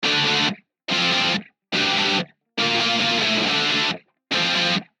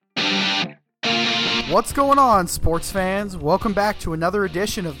What's going on, sports fans? Welcome back to another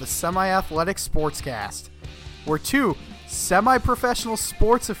edition of the Semi-Athletic Sportscast, where two semi-professional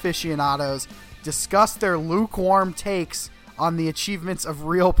sports aficionados discuss their lukewarm takes on the achievements of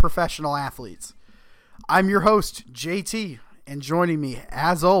real professional athletes. I'm your host, JT, and joining me,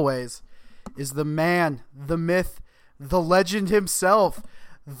 as always, is the man, the myth, the legend himself,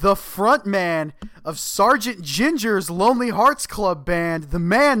 the front man of Sergeant Ginger's Lonely Hearts Club Band, the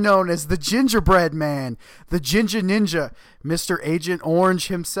man known as the Gingerbread Man, the Ginger Ninja, Mr. Agent Orange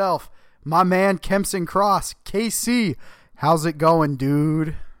himself, my man Kempson Cross. KC, how's it going,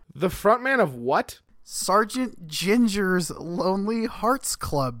 dude? The front man of what? Sergeant Ginger's Lonely Hearts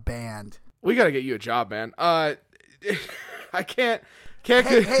Club Band. We gotta get you a job, man. I can't.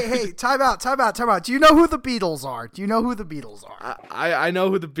 Hey, time out. Do you know who the Beatles are? I know who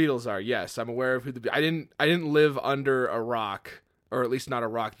the Beatles are. Yes, I'm aware of who the. I didn't live under a rock, or at least not a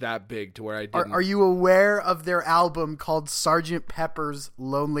rock that big to where I didn't. Are you aware of their album called Sgt. Pepper's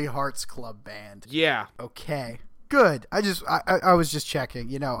Lonely Hearts Club Band? Yeah. Okay. Good. I was just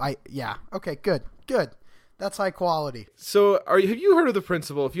checking. Okay. Good. That's high quality. So, have you heard of the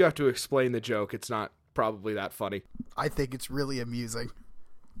principle? If you have to explain the joke, it's not probably that funny. I think it's really amusing.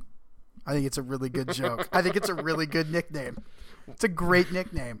 I think it's a really good joke. I think it's a really good nickname. It's a great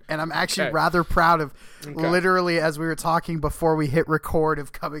nickname. And I'm actually rather proud of, literally, as we were talking before we hit record,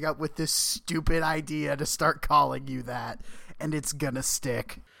 of coming up with this stupid idea to start calling you that. And it's gonna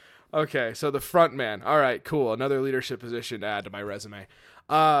stick. Okay, so the front man. All right, cool. Another leadership position to add to my resume.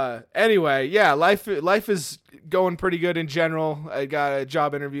 Anyway, yeah, life is going pretty good in general. I got a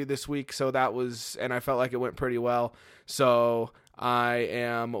job interview this week, and I felt like it went pretty well. So I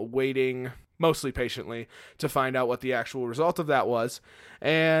am waiting, mostly patiently, to find out what the actual result of that was.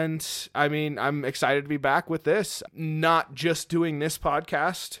 And I mean, I'm excited to be back with this, not just doing this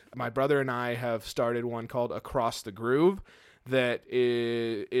podcast. My brother and I have started one called Across the Groove that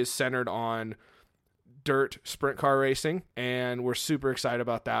is centered on dirt sprint car racing, and we're super excited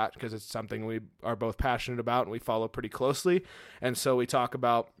about that because it's something we are both passionate about and we follow pretty closely. And so we talk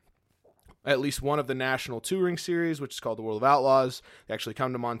about at least one of the national touring series, which is called the World of Outlaws. They actually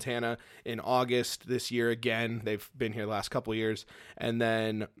come to Montana in August this year again. They've been here the last couple of years. And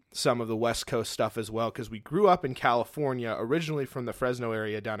then some of the West Coast stuff as well, because we grew up in California, originally from the Fresno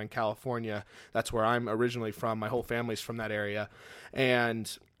area down in California. That's where I'm originally from. My whole family's from that area.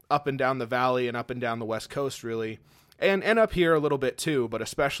 And up and down the valley and up and down the West Coast, really. And up here a little bit too, but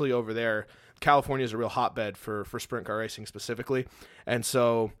especially over there. California is a real hotbed for sprint car racing specifically. And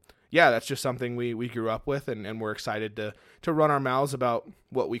so, yeah, that's just something we grew up with, and we're excited to run our mouths about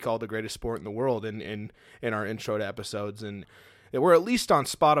what we call the greatest sport in the world in our intro to episodes. And we're at least on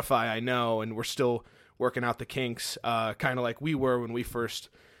Spotify, I know, and we're still working out the kinks, kind of like we were when we first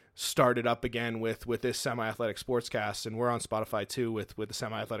started up again with this Semi-Athletic Sportscast, and we're on Spotify too with the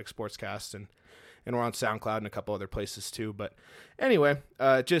Semi-Athletic Sportscast, and we're on SoundCloud and a couple other places too. But anyway,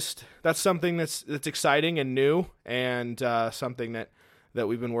 just that's something that's exciting and new, and something that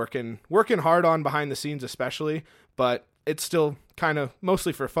we've been working hard on behind the scenes especially, but it's still kind of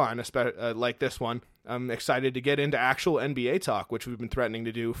mostly for fun, like this one. I'm excited to get into actual NBA talk, which we've been threatening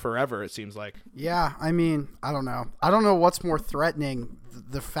to do forever, it seems like. Yeah, I mean, I don't know. I don't know what's more threatening,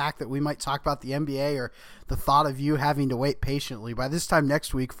 the fact that we might talk about the NBA or the thought of you having to wait patiently. By this time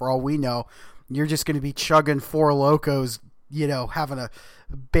next week, for all we know, you're just going to be chugging Four Locos, having a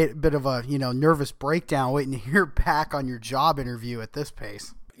bit of a, nervous breakdown waiting to hear back on your job interview at this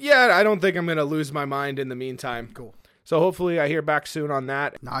pace. Yeah, I don't think I'm going to lose my mind in the meantime. Cool. So hopefully I hear back soon on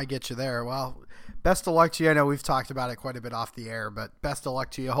that. No, I get you there. Well, best of luck to you. I know we've talked about it quite a bit off the air, but best of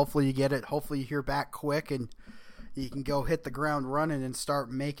luck to you. Hopefully you get it. Hopefully you hear back quick and you can go hit the ground running and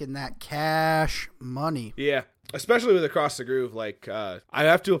start making that cash money. Yeah, especially with Across the Groove. I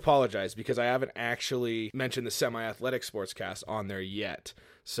have to apologize because I haven't actually mentioned the Semi-Athletic Sportscast on there yet.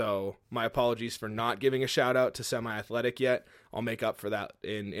 So my apologies for not giving a shout out to Semi-Athletic yet. I'll make up for that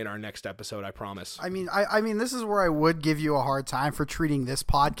in our next episode, I promise. I mean, this is where I would give you a hard time for treating this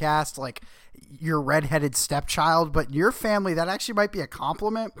podcast like your redheaded stepchild, but your family, that actually might be a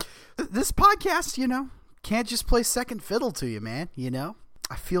compliment. This podcast, can't just play second fiddle to you, man.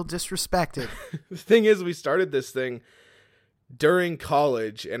 I feel disrespected. The thing is, we started this thing during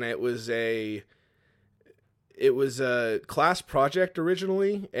college, and it was a class project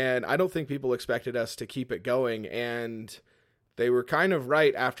originally, and I don't think people expected us to keep it going, and they were kind of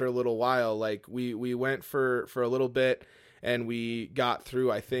right after a little while. Like we went for a little bit, and we got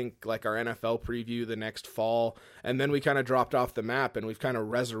through, I think, like our NFL preview the next fall, and then we kind of dropped off the map, and we've kind of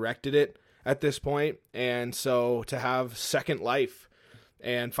resurrected it at this point. And so to have second life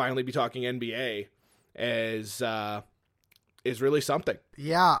and finally be talking NBA is really something.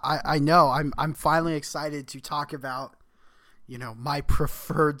 Yeah, I know. I'm finally excited to talk about, my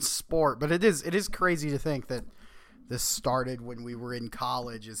preferred sport. But it is crazy to think that this started when we were in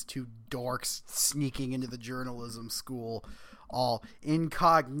college as two dorks sneaking into the journalism school, all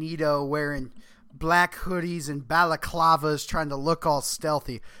incognito, wearing black hoodies and balaclavas, trying to look all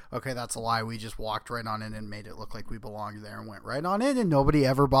stealthy. Okay, that's a lie. We just walked right on in and made it look like we belonged there and went right on in, and nobody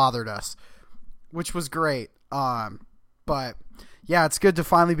ever bothered us, which was great. But yeah, it's good to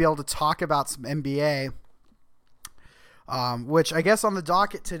finally be able to talk about some NBA. Which I guess on the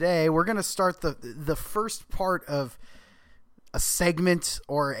docket today, we're going to start the first part of a segment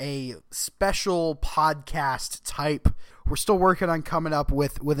or a special podcast type. We're still working on coming up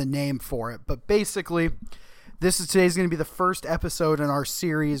with a name for it, but basically today's going to be the first episode in our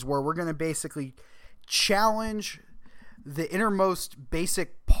series where we're going to basically challenge the innermost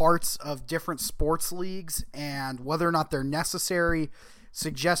basic parts of different sports leagues and whether or not they're necessary,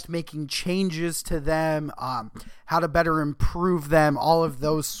 suggest making changes to them, how to better improve them, all of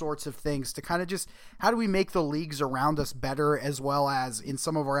those sorts of things to kind of just how do we make the leagues around us better, as well as in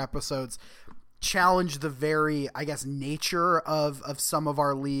some of our episodes challenge the very, I guess, nature of some of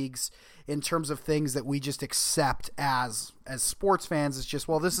our leagues in terms of things that we just accept as sports fans. It's just,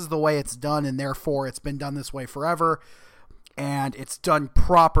 well, this is the way it's done, and therefore it's been done this way forever, and it's done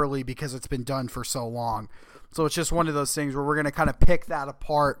properly because it's been done for so long. So it's just one of those things where we're going to kind of pick that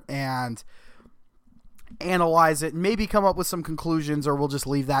apart and analyze it and maybe come up with some conclusions, or we'll just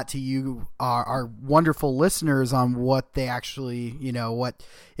leave that to you, our wonderful listeners, on what they actually, what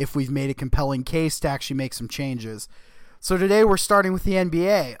if we've made a compelling case to actually make some changes. So today we're starting with the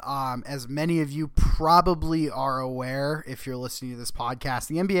NBA. As many of you probably are aware, if you're listening to this podcast,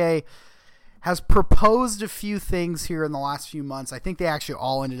 the NBA has proposed a few things here in the last few months. I think they actually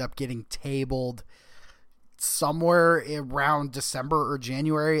all ended up getting tabled somewhere around December or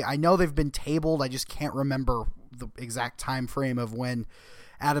January. I know they've been tabled. I just can't remember the exact time frame of when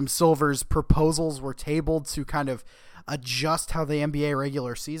Adam Silver's proposals were tabled to kind of adjust how the NBA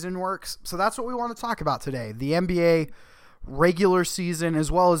regular season works. So that's what we want to talk about today. The NBA regular season,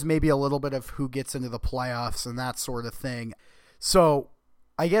 as well as maybe a little bit of who gets into the playoffs and that sort of thing. So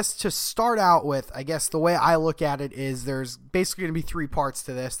I guess to start out with, I guess the way I look at it is there's basically going to be three parts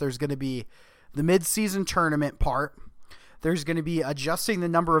to this. There's going to be the mid-season tournament part. There's going to be adjusting the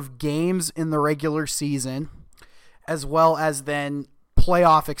number of games in the regular season, as well as then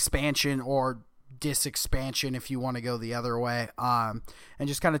playoff expansion or dis-expansion if you want to go the other way, and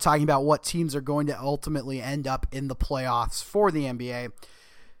just kind of talking about what teams are going to ultimately end up in the playoffs for the NBA.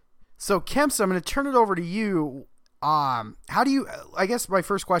 So, Kemps, I'm going to turn it over to you. How do you, I guess my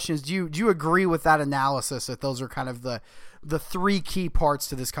first question is, do you agree with that analysis that those are kind of the three key parts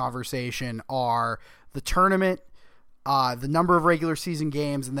to this conversation are the tournament, the number of regular season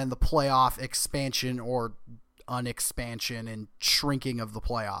games, and then the playoff expansion or unexpansion and shrinking of the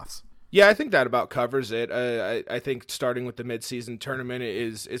playoffs? Yeah, I think that about covers it. I think starting with the midseason tournament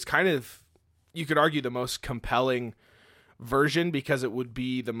is kind of, you could argue, the most compelling version because it would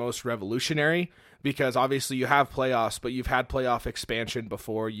be the most revolutionary, because obviously you have playoffs, but you've had playoff expansion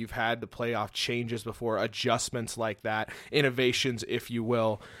before, you've had the playoff changes before, adjustments like that, innovations, if you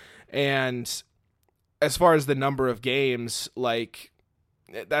will. And as far as the number of games, like,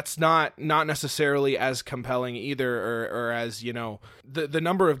 that's not necessarily as compelling either, or as, the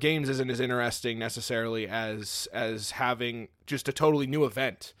number of games isn't as interesting necessarily as having just a totally new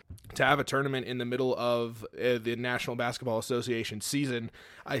event. To have a tournament in the middle of the National Basketball Association season,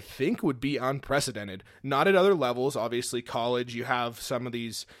 I think would be unprecedented. Not at other levels. Obviously, college, you have some of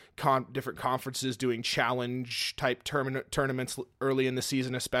these different conferences doing challenge-type tournaments early in the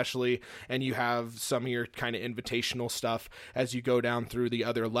season especially, and you have some of your kind of invitational stuff as you go down through the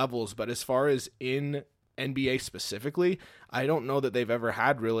other levels. But as far as in NBA specifically, I don't know that they've ever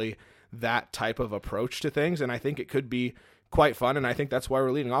had really that type of approach to things, and I think it could be quite fun, and I think that's why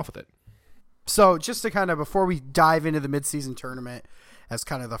we're leading off with it. So just to kind of, before we dive into the midseason tournament as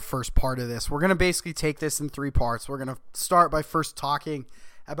kind of the first part of this, we're going to basically take this in three parts. We're going to start by first talking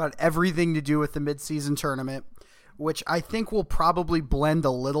about everything to do with the midseason tournament, which I think will probably blend a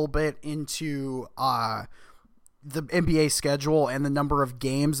little bit into the NBA schedule and the number of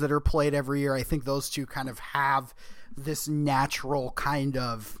games that are played every year. I think those two kind of have this natural kind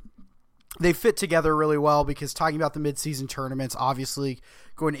of, they fit together really well, because talking about the midseason tournaments obviously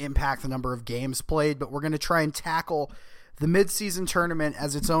going to impact the number of games played, but we're going to try and tackle the midseason tournament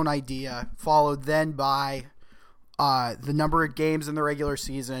as its own idea, followed then by the number of games in the regular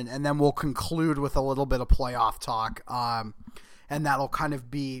season, and then we'll conclude with a little bit of playoff talk, and that'll kind of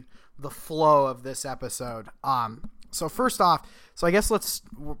be the flow of this episode. So first off, so I guess let's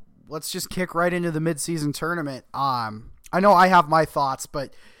just kick right into the midseason tournament. I know I have my thoughts,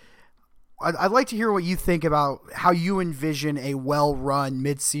 but I'd like to hear what you think about how you envision a well-run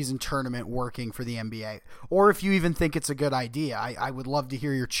midseason tournament working for the NBA, or if you even think it's a good idea. I would love to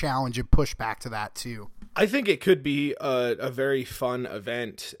hear your challenge and pushback to that too. I think it could be a very fun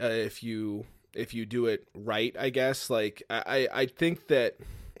event if you do it right, I guess. Like I think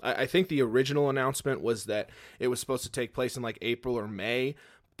the original announcement was that it was supposed to take place in like April or May,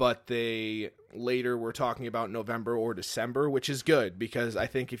 but they later were talking about November or December, which is good because I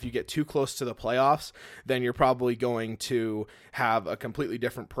think if you get too close to the playoffs, then you're probably going to have a completely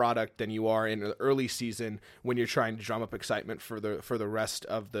different product than you are in the early season when you're trying to drum up excitement for the rest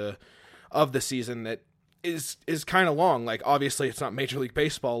of the season that is kind of long. Like, obviously it's not Major League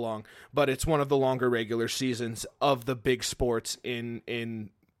Baseball long, but it's one of the longer regular seasons of the big sports in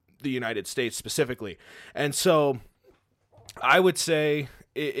the United States specifically. And so I would say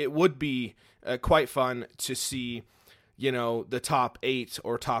it would be quite fun to see, the top 8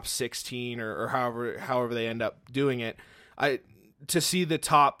 or top 16 or however they end up doing it. To see the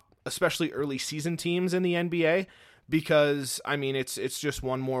top, especially early season teams in the NBA, because I mean it's just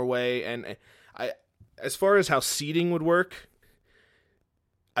one more way. And as far as how seeding would work,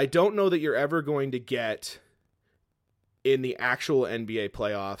 I don't know that you're ever going to get in the actual NBA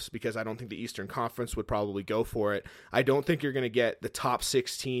playoffs, because I don't think the Eastern Conference would probably go for it. I don't think you're going to get the top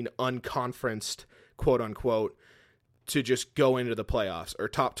 16 unconferenced, quote unquote, to just go into the playoffs, or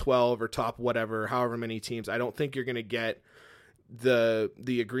top 12 or top whatever, however many teams. I don't think you're going to get the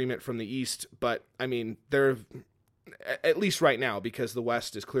agreement from the East, but I mean, they're at least right now, because the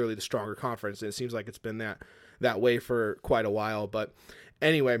West is clearly the stronger conference, and it seems like it's been that way for quite a while. But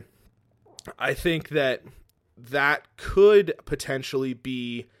anyway, I think that could potentially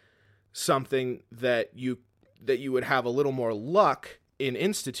be something that you would have a little more luck in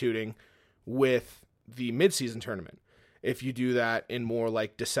instituting with the midseason tournament if you do that in more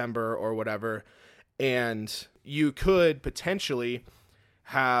like December or whatever. And you could potentially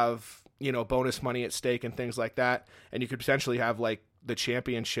have, bonus money at stake and things like that. And you could potentially have like the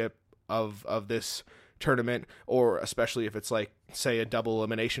championship of this tournament, or especially if it's like, say, a double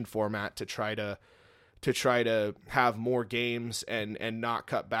elimination format, to try to have more games and not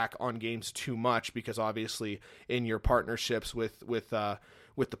cut back on games too much, because obviously in your partnerships with the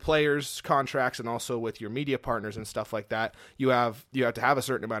players' contracts and also with your media partners and stuff like that, you have to have a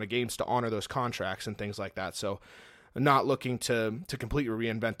certain amount of games to honor those contracts and things like that. So not looking to completely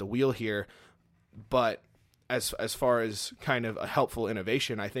reinvent the wheel here, but as far as kind of a helpful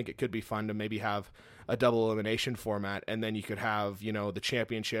innovation, I think it could be fun to maybe have a double elimination format, and then you could have, the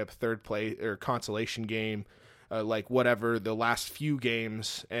championship, third place, or consolation game, like whatever the last few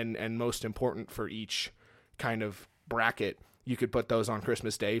games and most important for each kind of bracket. You could put those on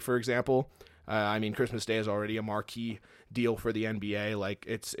Christmas Day, for example. I mean, Christmas Day is already a marquee deal for the NBA. Like,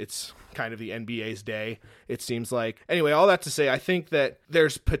 it's kind of the NBA's day, it seems like. Anyway, all that to say, I think that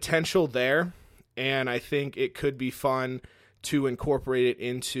there's potential there, and I think it could be fun to incorporate it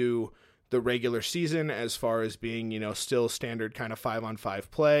into the regular season, as far as being, still standard kind of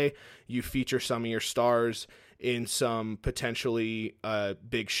 5-on-5 play. You feature some of your stars in some potentially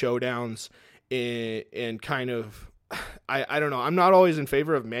big showdowns, and kind of, I don't know. I'm not always in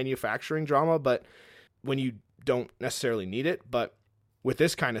favor of manufacturing drama, but when you don't necessarily need it. But with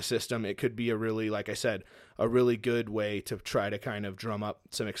this kind of system, it could be a really, like I said, a really good way to try to kind of drum up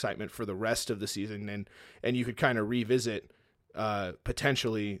some excitement for the rest of the season. And you could kind of revisit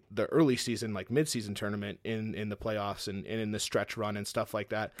potentially the early season, like mid-season tournament in the playoffs and in the stretch run and stuff like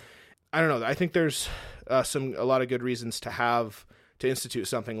that. I don't know. I think there's a lot of good reasons to institute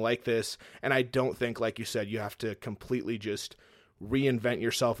something like this. And I don't think, like you said, you have to completely just reinvent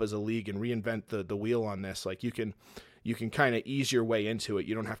yourself as a league and reinvent the wheel on this. Like, you can kind of ease your way into it.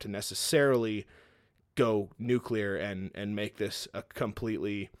 You don't have to necessarily go nuclear and make this a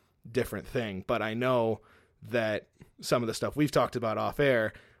completely different thing. But I know that some of the stuff we've talked about off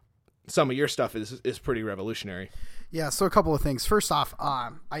air, some of your stuff is pretty revolutionary. Yeah. So a couple of things. First off,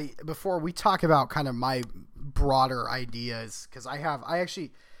 before we talk about kind of my broader ideas, because I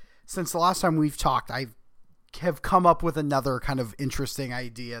actually, since the last time we've talked, I have come up with another kind of interesting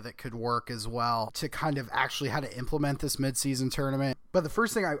idea that could work as well to kind of actually how to implement this midseason tournament. But the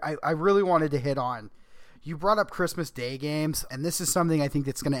first thing I really wanted to hit on, you brought up Christmas Day games, and this is something I think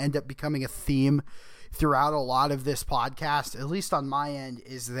that's going to end up becoming a theme throughout a lot of this podcast, at least on my end,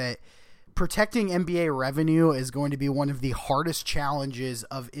 is that protecting NBA revenue is going to be one of the hardest challenges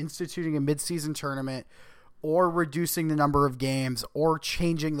of instituting a midseason tournament or reducing the number of games, or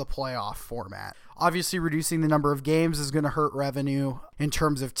changing the playoff format. Obviously, reducing the number of games is going to hurt revenue in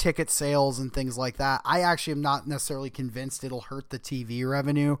terms of ticket sales and things like that. I actually am not necessarily convinced it'll hurt the TV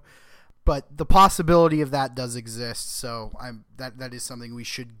revenue, but the possibility of that does exist, so that is something we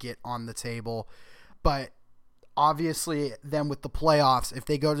should get on the table. But obviously, then with the playoffs, if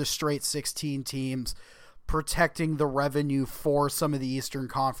they go to straight 16 teams, protecting the revenue for some of the Eastern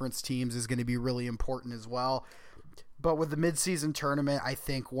Conference teams is going to be really important as well. But with the midseason tournament, I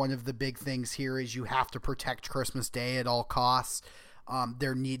think one of the big things here is you have to protect Christmas Day at all costs.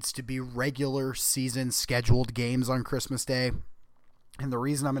 There needs to be regular season scheduled games on Christmas Day. And the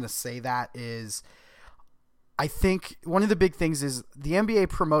reason I'm going to say that is I think one of the big things is the NBA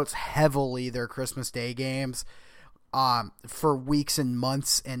promotes heavily their Christmas Day games for weeks and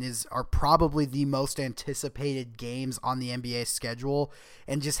months, and are probably the most anticipated games on the NBA schedule.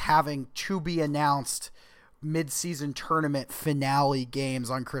 And just having to be announced mid-season tournament finale games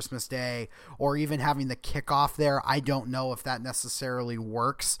on Christmas Day, or even having the kickoff there, I don't know if that necessarily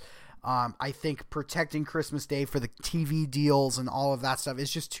works. I think protecting Christmas Day for the TV deals and all of that stuff is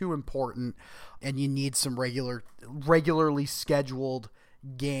just too important, and you need some regularly scheduled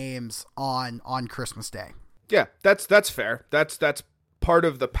games on Christmas Day. Yeah, that's fair. That's part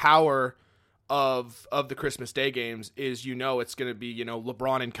of the power of the Christmas Day games is, it's going to be,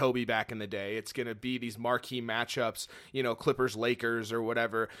 LeBron and Kobe back in the day. It's going to be these marquee matchups, Clippers, Lakers, or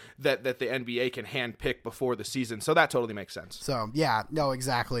whatever that the NBA can handpick before the season. So that totally makes sense. So, yeah, no,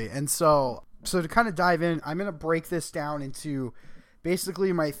 exactly. And so to kind of dive in, I'm going to break this down into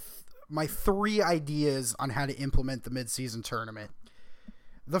basically my three ideas on how to implement the midseason tournament.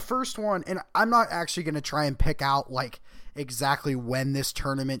 The first one, and I'm not actually going to try and pick out exactly when this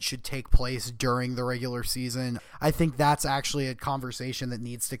tournament should take place during the regular season. I think that's actually a conversation that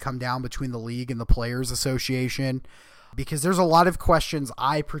needs to come down between the league and the Players Association, because there's a lot of questions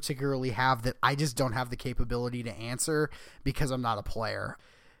I particularly have that I just don't have the capability to answer because I'm not a player.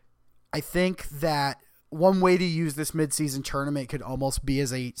 I think that one way to use this midseason tournament could almost be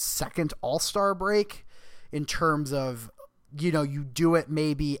as a second All-Star break, in terms of you do it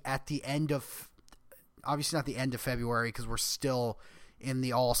maybe at the end of, obviously not the end of February because we're still in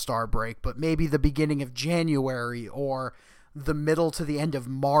the All-Star break, but maybe the beginning of January or the middle to the end of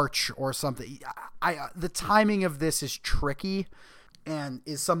March or something. The timing of this is tricky and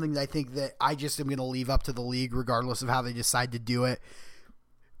is something that I think that I just am going to leave up to the league regardless of how they decide to do it,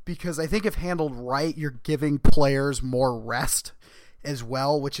 because I think if handled right, you're giving players more rest as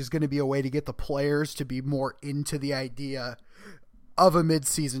well, which is going to be a way to get the players to be more into the idea of a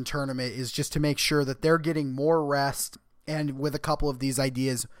mid-season tournament, is just to make sure that they're getting more rest, and with a couple of these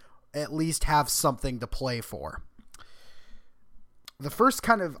ideas, at least have something to play for. The first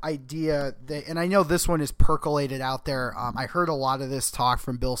kind of idea that, and I know this one is percolated out there, I heard a lot of this talk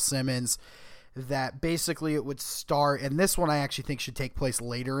from Bill Simmons, that basically it would start, and this one I actually think should take place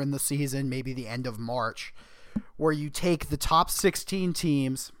later in the season, maybe the end of March, where you take the top 16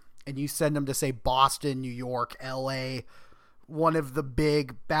 teams and you send them to, say, Boston, New York, LA, one of the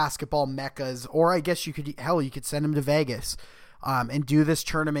big basketball meccas, or I guess you could send them to Vegas, and do this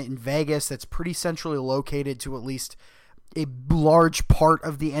tournament in Vegas that's pretty centrally located to at least a large part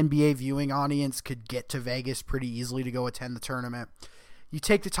of the NBA viewing audience could get to Vegas pretty easily to go attend the tournament. You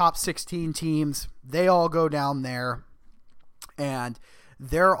take the top 16 teams, they all go down there, and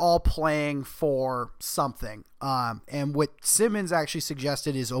they're all playing for something. And what Simmons actually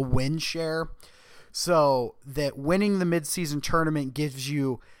suggested is a win share. So that winning the midseason tournament gives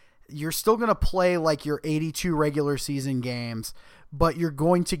you're still going to play like your 82 regular season games, but you're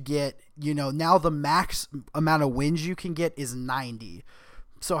going to get, now the max amount of wins you can get is 90.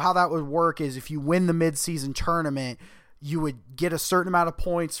 So how that would work is if you win the midseason tournament, you would get a certain amount of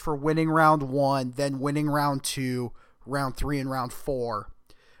points for winning round 1, then winning round 2, round 3, and round 4.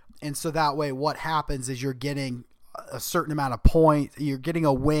 And so that way what happens is you're getting a certain amount of points, you're getting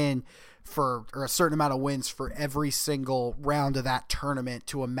a win or a certain amount of wins for every single round of that tournament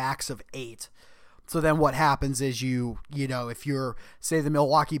to a max of 8. So then what happens is if you're, say, the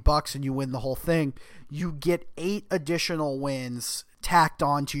Milwaukee Bucks and you win the whole thing, you get 8 additional wins tacked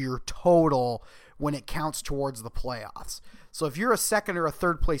onto your total when it counts towards the playoffs. So if you're a second or a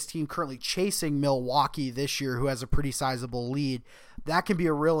third place team currently chasing Milwaukee this year, who has a pretty sizable lead, that can be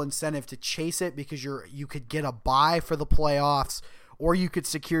a real incentive to chase it, because you could get a bye for the playoffs, or you could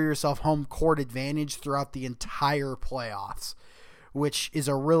secure yourself home court advantage throughout the entire playoffs, which is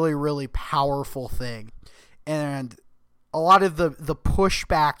a really, really powerful thing. And a lot of the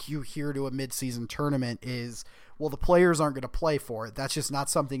pushback you hear to a midseason tournament is, well, the players aren't going to play for it. That's just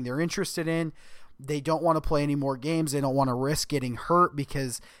not something they're interested in. they don't want to play any more games. They don't want to risk getting hurt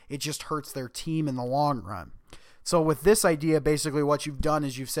because it just hurts their team in the long run. So with this idea, basically what you've done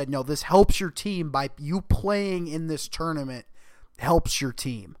is you've said, no, this helps your team by you playing in this tournament helps your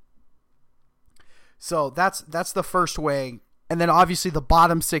team. So that's the first way. And then obviously the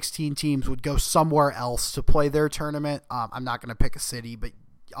bottom 16 teams would go somewhere else to play their tournament. I'm not going to pick a city, but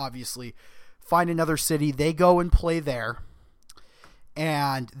obviously find another city. They go and play there.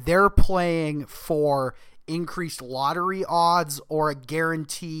 And they're playing for increased lottery odds or a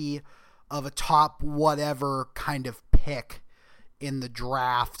guarantee of a top whatever kind of pick in the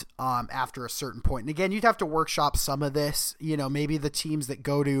draft after a certain point. And again, you'd have to workshop some of this. Maybe the teams that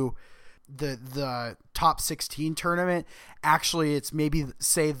go to the top 16 tournament, actually it's maybe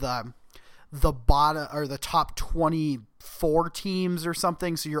say the bottom or the top 24 teams or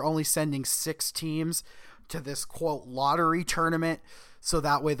something. So you're only sending 6 teams to this quote lottery tournament. So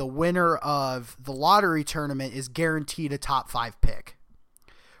that way the winner of the lottery tournament is guaranteed a top 5 pick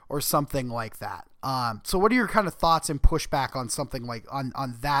or something like that. So what are your kind of thoughts and pushback on something like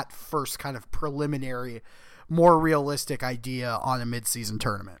on that first kind of preliminary, more realistic idea on a midseason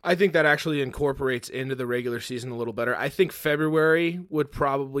tournament? I think that actually incorporates into the regular season a little better. I think February would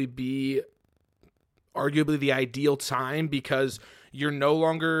probably be arguably the ideal time because you're no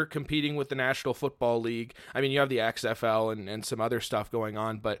longer competing with the National Football League. I mean, you have the XFL and some other stuff going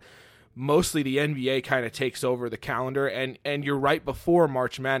on, but mostly the NBA kind of takes over the calendar, and you're right before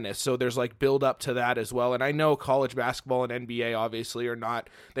March Madness, so there's like build up to that as well. And I know college basketball and NBA obviously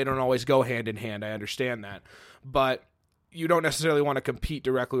they don't always go hand in hand. I understand that, but you don't necessarily want to compete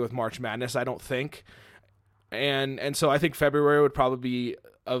directly with March Madness, I don't think. And so I think February would probably be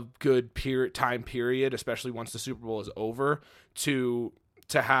a good time period, especially once the Super Bowl is over, to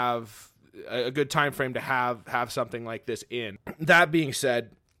have a good time frame to have something like this in. That being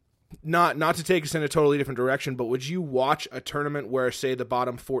said, not to take us in a totally different direction, but would you watch a tournament where, say, the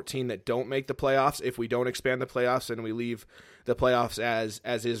bottom 14 that don't make the playoffs, if we don't expand the playoffs and we leave the playoffs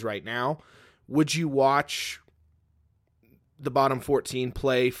as is right now, would you watch the bottom 14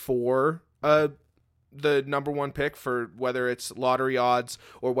 play for the number 1 pick, for whether it's lottery odds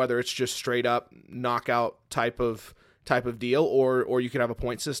or whether it's just straight up knockout type of deal, or you could have a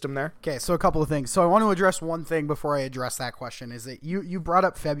point system there? Okay, so a couple of things. So I want to address one thing before I address that question, is that you brought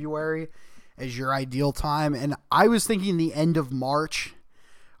up February as your ideal time, and I was thinking the end of March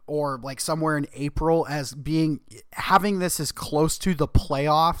or like somewhere in April as having this as close to the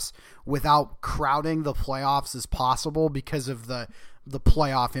playoffs without crowding the playoffs as possible because of the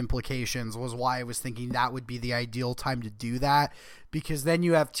playoff implications, was why I was thinking that would be the ideal time to do that, because then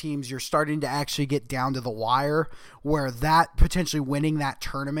you have teams, you're starting to actually get down to the wire where that potentially winning that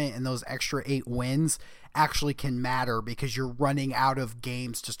tournament and those extra 8 wins actually can matter because you're running out of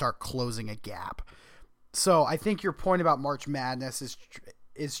games to start closing a gap. So I think your point about March Madness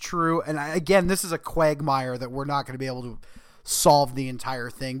is true. And again, this is a quagmire that we're not going to be able to solve the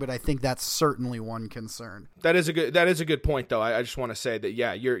entire thing, but I think that's certainly one concern. That is a good point, though. I just want to say that,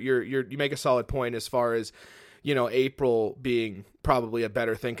 yeah, you make a solid point as far as, April being probably a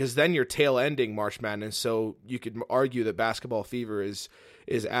better thing, because then you're tail ending March Madness, so you could argue that basketball fever is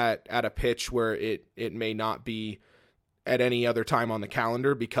at a pitch where it may not be at any other time on the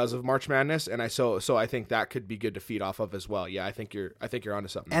calendar because of March Madness, and so I think that could be good to feed off of as well. Yeah, I think you're onto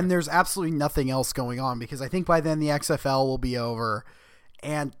something. And there's absolutely nothing else going on, because I think by then the XFL will be over,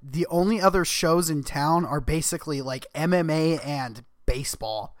 and the only other shows in town are basically like MMA and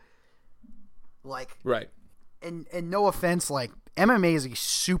baseball. Like, right. And no offense, like MMA is a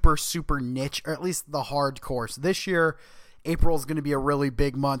super, super niche, or at least the hardcore. So this year, April is going to be a really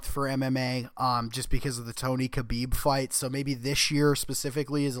big month for MMA, just because of the Tony Khabib fight. So maybe this year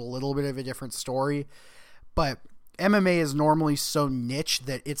specifically is a little bit of a different story. But MMA is normally so niche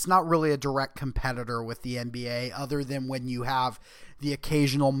that it's not really a direct competitor with the NBA, other than when you have the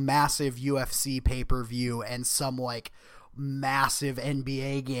occasional massive UFC pay-per-view and some like massive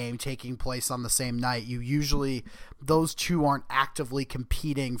NBA game taking place on the same night. Those two aren't actively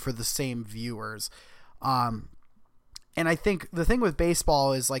competing for the same viewers. And I think the thing with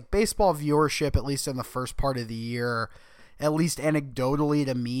baseball is, like, baseball viewership, at least in the first part of the year, at least anecdotally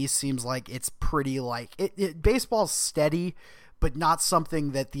to me, seems like it's pretty baseball's steady, but not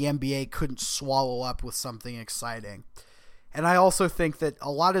something that the NBA couldn't swallow up with something exciting. And I also think that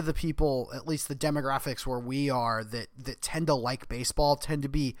a lot of the people, at least the demographics where we are, that tend to like baseball tend to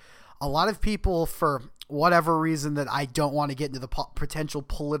be a lot of people, for whatever reason that I don't want to get into the potential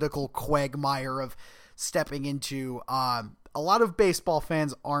political quagmire of stepping into. A lot of baseball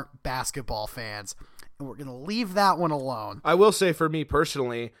fans aren't basketball fans, and we're going to leave that one alone. I will say for me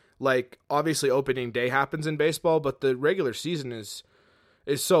personally, like obviously opening day happens in baseball, but the regular season is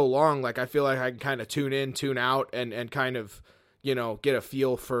so long. Like I feel like I can kind of tune in, tune out, and kind of, you know, get a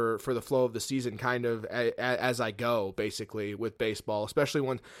feel for the flow of the season kind of as I go, basically, with baseball, especially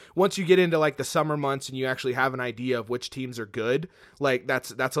once you get into like the summer months and you actually have an idea of which teams are good. Like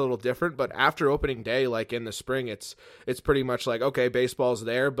that's a little different. But after opening day, like in the spring, it's pretty much like, okay, baseball's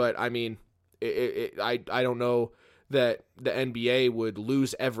there. But I mean, I don't know that the NBA would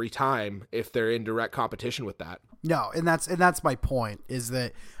lose every time if they're in direct competition with that. No, and that's my point, is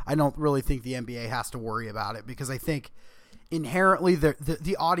that I don't really think the NBA has to worry about it, because I think inherently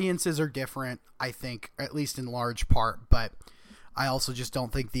the audiences are different, I think, at least in large part, but I also just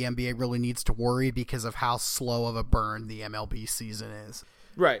don't think the NBA really needs to worry because of how slow of a burn the MLB season is.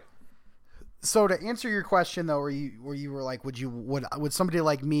 Right. So to answer your question though, where you were like, would somebody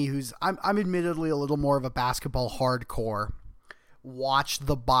like me, who's I'm admittedly a little more of a basketball hardcore, watch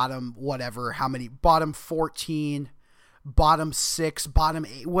the bottom 14, bottom 6, bottom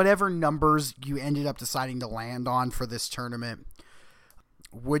 8, whatever numbers you ended up deciding to land on for this tournament?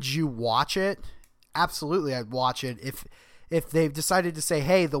 Would you watch it? Absolutely, I'd watch it. If they've decided to say,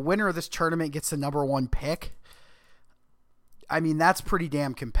 hey, the winner of this tournament gets the number 1 pick, I mean, that's pretty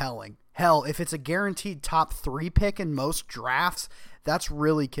damn compelling. Hell, if it's a guaranteed top 3 pick in most drafts, that's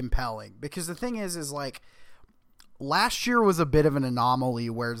really compelling. Because the thing is like, last year was a bit of an anomaly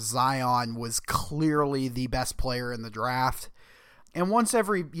where Zion was clearly the best player in the draft. And once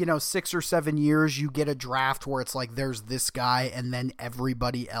every, 6 or 7 years, you get a draft where it's like, there's this guy and then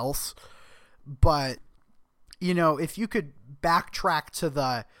everybody else. But, if you could backtrack to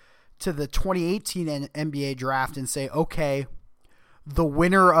the 2018 NBA draft and say, okay, the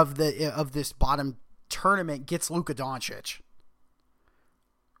winner of this bottom tournament gets Luka Doncic.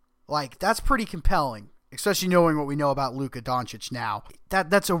 Like, that's pretty compelling, especially knowing what we know about Luka Doncic now.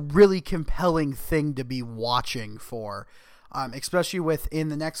 That's a really compelling thing to be watching for, especially within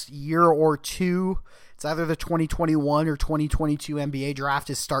the next year or two. It's either the 2021 or 2022 NBA draft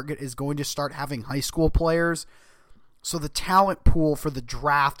is going to start having high school players. So the talent pool for the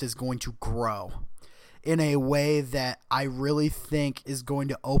draft is going to grow in a way that I really think is going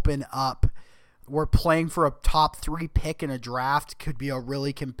to open up, where playing for a top 3 pick in a draft could be a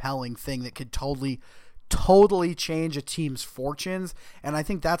really compelling thing that could totally change a team's fortunes. And I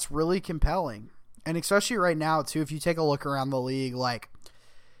think that's really compelling. And especially right now too, if you take a look around the league, like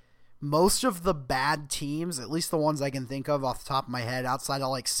most of the bad teams, at least the ones I can think of off the top of my head, outside of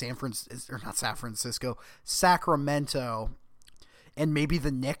like Sacramento, and maybe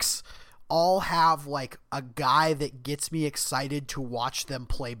the Knicks, all have like a guy that gets me excited to watch them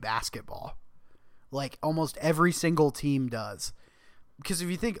play basketball. Like almost every single team does. Because if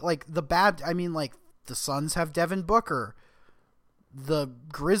you think like the Suns have Devin Booker. The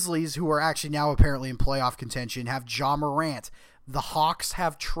Grizzlies, who are actually now apparently in playoff contention, have Ja Morant. The Hawks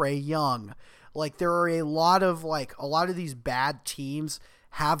have Trae Young. Like there are a lot of these bad teams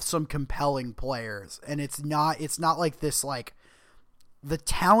have some compelling players. And it's not like this, like, the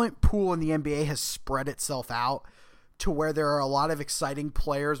talent pool in the NBA has spread itself out to where there are a lot of exciting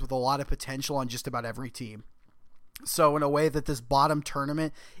players with a lot of potential on just about every team. So in a way that this bottom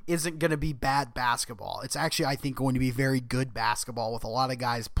tournament isn't going to be bad basketball. It's actually, I think, going to be very good basketball with a lot of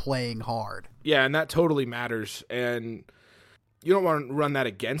guys playing hard. Yeah, and that totally matters. And you don't want to run that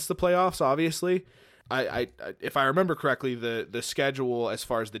against the playoffs, obviously. I if I remember correctly, the schedule, as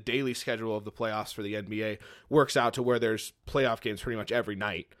far as the daily schedule of the playoffs for the NBA, works out to where there's playoff games pretty much every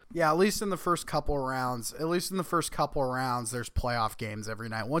night. Yeah, at least in the first couple of rounds. There's playoff games every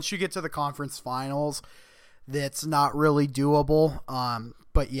night. Once you get to the conference finals, that's not really doable.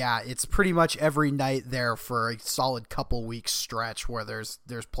 But yeah, it's pretty much every night there for a solid couple weeks stretch where there's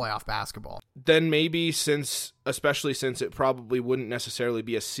playoff basketball. Then maybe especially since it probably wouldn't necessarily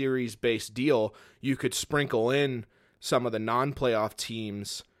be a series-based deal, you could sprinkle in some of the non-playoff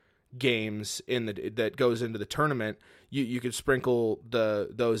teams' games that goes into the tournament. You could sprinkle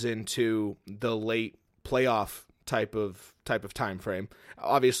those into the late playoff type of time frame.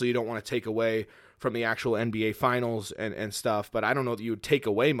 Obviously, you don't want to take away from the actual NBA finals and stuff, but I don't know that you would take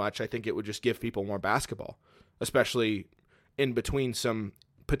away much. I think it would just give people more basketball, especially in between some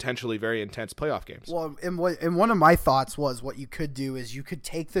potentially very intense playoff games. Well, and one of my thoughts was, what you could do is you could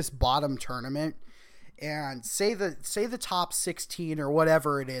take this bottom tournament and say the top 16 or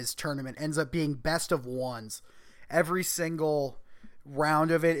whatever it is tournament ends up being best of ones. Every single round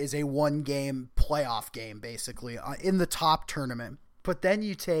of it is a 1-game playoff game, basically, in the top tournament. But then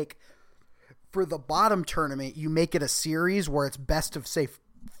you take, for the bottom tournament, you make it a series where it's best of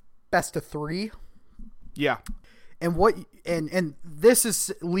 3. Yeah. And what and this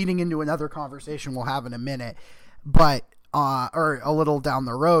is leading into another conversation we'll have in a minute, but or a little down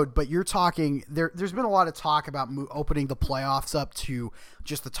the road. But you're talking there's been a lot of talk about opening the playoffs up to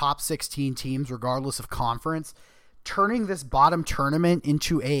just the top 16 teams, regardless of conference. Turning this bottom tournament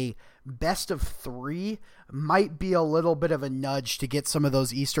into a best of 3 might be a little bit of a nudge to get some of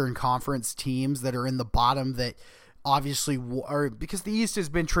those Eastern Conference teams that are in the bottom that obviously are, because the East has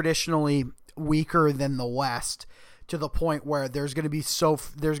been traditionally weaker than the West, to the point where there's going to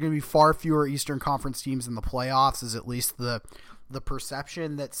be far fewer Eastern Conference teams in the playoffs, is at least the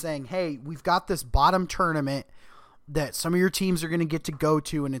perception, that's saying, hey, we've got this bottom tournament that some of your teams are going to get to go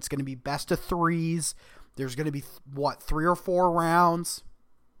to, and it's going to be best of 3s. There's going to be 3 or 4 rounds,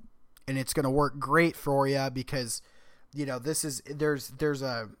 and it's going to work great for you because, you know, there's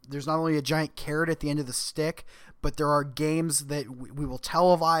not only a giant carrot at the end of the stick, but there are games that we will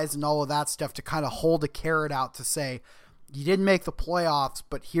televise and all of that stuff to kind of hold a carrot out to say, you didn't make the playoffs,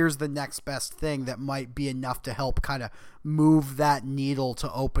 but here's the next best thing that might be enough to help kind of move that needle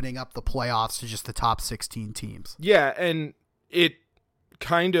to opening up the playoffs to just the top 16 teams. Yeah, and it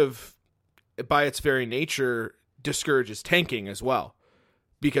kind of, by its very nature, discourages tanking as well.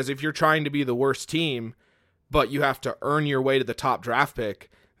 Because if you're trying to be the worst team, but you have to earn your way to the top draft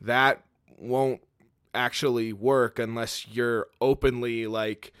pick, that won't actually work unless you're openly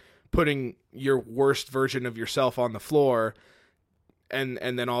like putting your worst version of yourself on the floor, and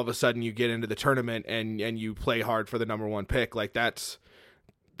then all of a sudden you get into the tournament and you play hard for the number 1 pick. Like that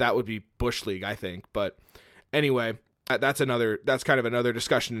would be Bush League, I think. But anyway, that's kind of another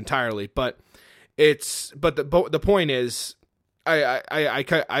discussion entirely. But the point is,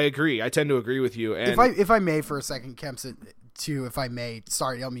 I agree. I tend to agree with you. And if I may for a second, Kempson, too, if I may,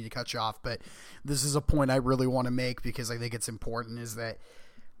 sorry, I don't mean to cut you off, but this is a point I really want to make because I think it's important, is that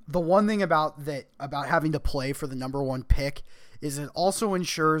the one thing about having to play for the number 1 pick is it also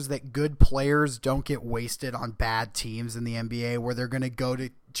ensures that good players don't get wasted on bad teams in the NBA, where they're going to go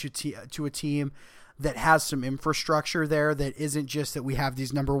to a team that has some infrastructure there, that isn't just that we have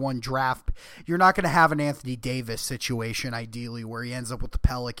these number 1 draft. You're not going to have an Anthony Davis situation, ideally, where he ends up with the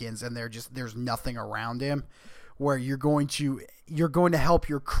Pelicans and there's nothing around him, where you're going to help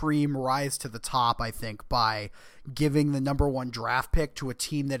your cream rise to the top, I think, by giving the number 1 draft pick to a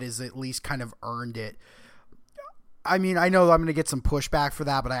team that has at least kind of earned it. I mean, I know I'm going to get some pushback for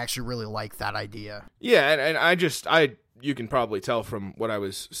that, but I actually really like that idea. Yeah, and you can probably tell from what I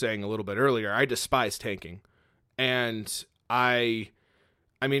was saying a little bit earlier, I despise tanking. And I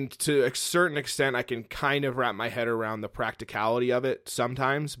mean, to a certain extent, I can kind of wrap my head around the practicality of it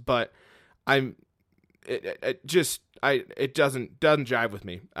sometimes, but it doesn't jive with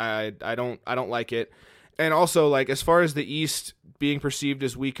me. I don't like it. And also, like, as far as the East being perceived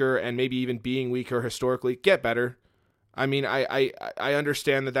as weaker and maybe even being weaker historically, get better. I mean, I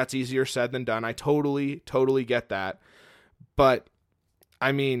understand that that's easier said than done. I totally get that. But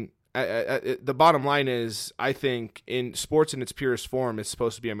I mean, the bottom line is, I think in sports in its purest form, it's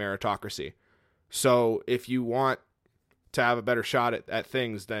supposed to be a meritocracy. So if you want to have a better shot at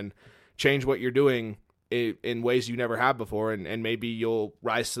things, then change what you're doing in ways you never have before, and maybe you'll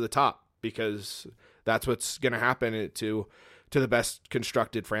rise to the top, because that's what's going to happen to the best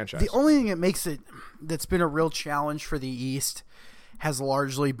constructed franchise. The only thing that's been a real challenge for the East has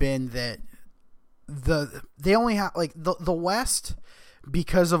largely been that they only have, like, the West,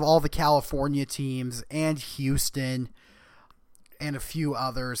 because of all the California teams and Houston and a few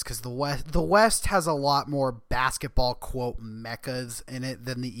others, because the West has a lot more basketball, quote, meccas in it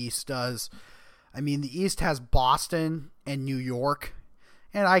than the East does. I mean, the East has Boston and New York,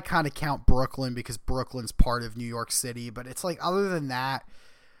 and I kind of count Brooklyn because Brooklyn's part of New York City, but it's like, other than that,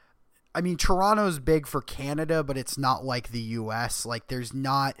 I mean, Toronto's big for Canada, but it's not like the US. Like, they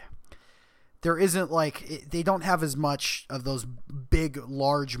don't have as much of those big,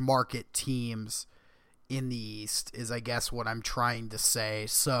 large market teams in the East, is I guess what I'm trying to say.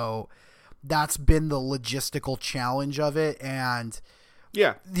 So that's been the logistical challenge of it. And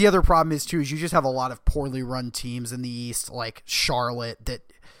yeah, the other problem is you just have a lot of poorly run teams in the East, like Charlotte, that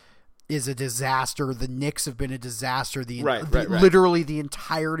is a disaster. The Knicks have been a disaster. Right. Literally the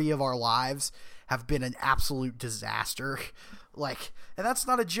entirety of our lives have been an absolute disaster. Like, and that's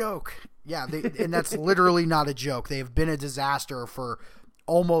not a joke. Yeah, and that's literally not a joke. They have been a disaster for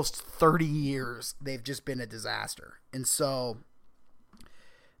almost 30 years. They've just been a disaster. And so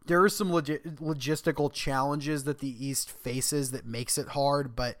there are some logistical challenges that the East faces that makes it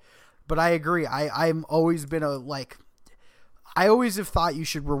hard, but I agree. I'm always been I always have thought you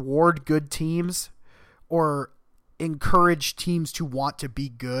should reward good teams, or encourage teams to want to be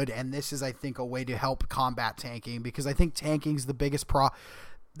good, and this is, I think, a way to help combat tanking, because I think tanking's the biggest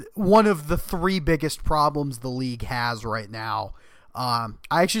one of the three biggest problems the league has right now. I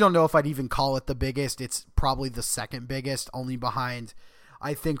actually don't know if I'd even call it the biggest. It's probably the second biggest, only behind,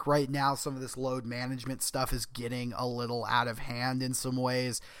 I think right now some of this load management stuff is getting a little out of hand in some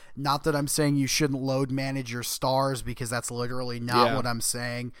ways. Not that I'm saying you shouldn't load manage your stars, because that's literally not what I'm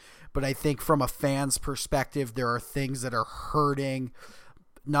saying. But I think from a fan's perspective, there are things that are hurting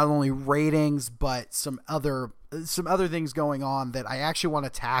not only ratings, but some other things going on that I actually want to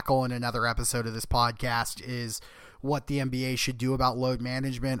tackle in another episode of this podcast, is what the NBA should do about load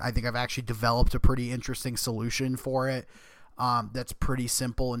management. I think I've actually developed a pretty interesting solution for it. That's pretty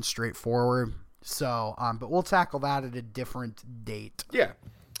simple and straightforward. So, but we'll tackle that at a different date. Yeah.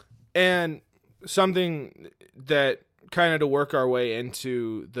 And something that kind of to work our way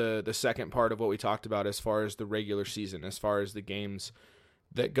into the second part of what we talked about as far as the regular season, as far as the games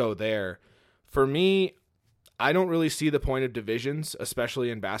that go there. For me, I don't really see the point of divisions, especially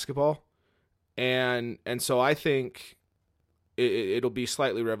in basketball. And so I think it'll be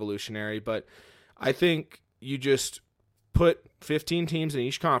slightly revolutionary, but I think you just put 15 teams in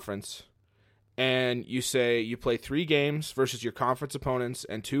each conference, and you say you play 3 games versus your conference opponents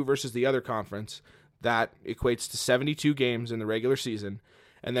and 2 versus the other conference. That equates to 72 games in the regular season.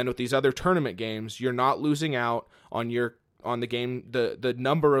 And then with these other tournament games, you're not losing out on the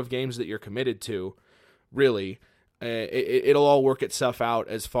number of games that you're committed to, really. It'll all work itself out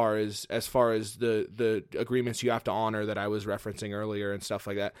as far as the agreements you have to honor that I was referencing earlier and stuff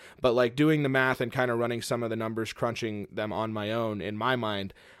like that. But like doing the math and kind of running some of the numbers, crunching them on my own, in my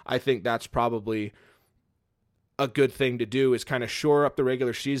mind, I think that's probably a good thing to do, is kind of shore up the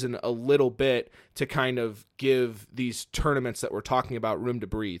regular season a little bit to kind of give these tournaments that we're talking about room to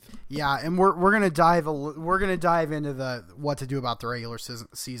breathe. Yeah, and we're gonna dive into the what to do about the regular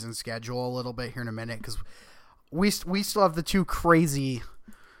season schedule a little bit here in a minute, because we still have the 2 crazy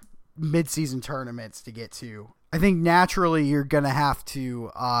mid-season tournaments to get to. I think naturally you're gonna have to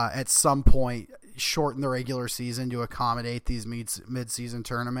at some point shorten the regular season to accommodate these mid-season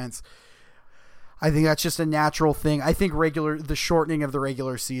tournaments. I think that's just a natural thing. I think the shortening of the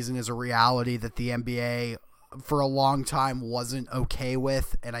regular season is a reality that the NBA for a long time wasn't okay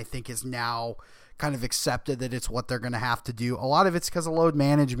with, and I think is now kind of accepted that it's what they're going to have to do. A lot of it's because of load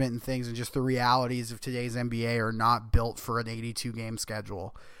management and things, and just the realities of today's NBA are not built for an 82-game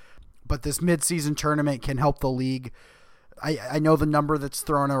schedule. But this midseason tournament can help the league. I know the number that's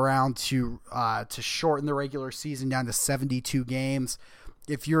thrown around to shorten the regular season down to 72 games.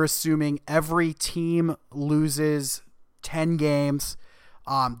 If you're assuming every team loses 10 games,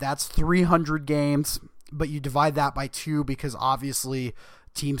 that's 300 games, but you divide that by 2 because obviously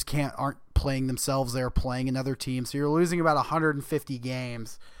teams aren't playing themselves, they're playing another team. So you're losing about 150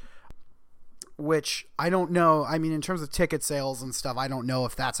 games, which I don't know. I mean, in terms of ticket sales and stuff, I don't know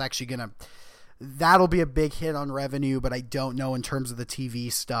if that's actually that'll be a big hit on revenue, but I don't know in terms of the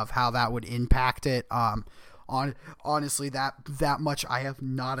TV stuff how that would impact it. Honestly, that much I have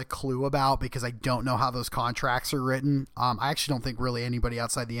not a clue about, because I don't know how those contracts are written. I actually don't think really anybody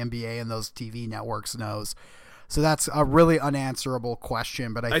outside the NBA and those TV networks knows. So that's a really unanswerable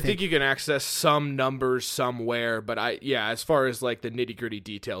question. But I think you can access some numbers somewhere. But as far as like the nitty gritty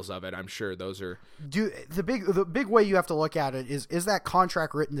details of it, I'm sure those are. The big way you have to look at it is that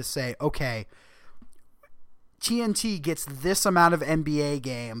contract written to say, okay, TNT gets this amount of NBA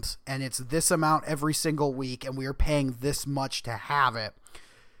games, and it's this amount every single week, and we are paying this much to have it.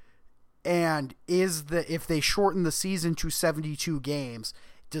 And if they shorten the season to 72 games,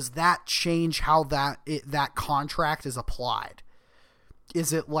 does that change how that contract is applied?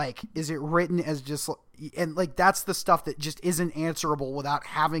 Is it written as just, and like that's the stuff that just isn't answerable without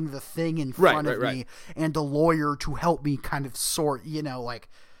having the thing in front of me and a lawyer to help me kind of sort,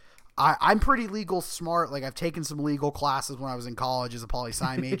 I'm pretty legal smart. Like I've taken some legal classes when I was in college as a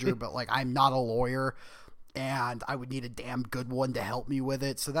poli-sci major, but like I'm not a lawyer, and I would need a damn good one to help me with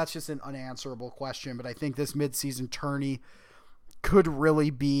it. So that's just an unanswerable question. But I think this mid-season tourney could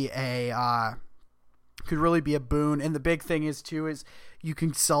really be a boon. And the big thing is you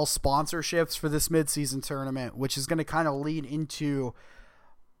can sell sponsorships for this mid-season tournament, which is going to kind of lead into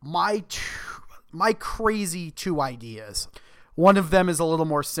my crazy 2 ideas. One of them is a little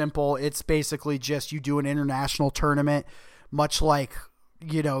more simple. It's basically just you do an international tournament, much like,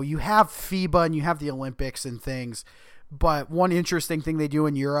 you have FIBA and you have the Olympics and things. But one interesting thing they do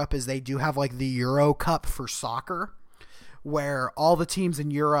in Europe is they do have like the Euro Cup for soccer, where all the teams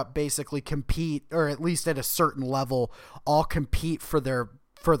in Europe basically compete, or at least at a certain level, all compete for their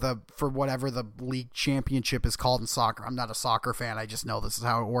for whatever the league championship is called in soccer. I'm not a soccer fan. I just know this is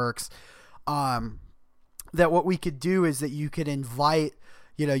how it works. That what we could do is that you could invite,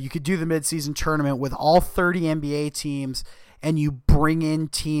 you could do the midseason tournament with all 30 NBA teams, and you bring in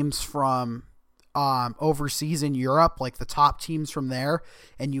teams from overseas in Europe, like the top teams from there,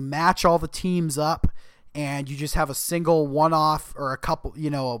 and you match all the teams up, and you just have a single one-off or a couple,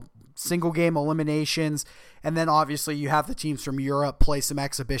 single game eliminations. And then obviously you have the teams from Europe play some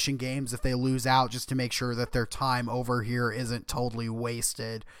exhibition games if they lose out, just to make sure that their time over here isn't totally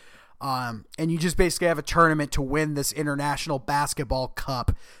wasted. And you just basically have a tournament to win this international basketball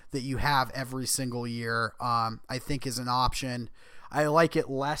cup that you have every single year. I think is an option. I like it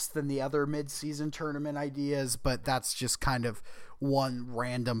less than the other mid-season tournament ideas, but that's just kind of one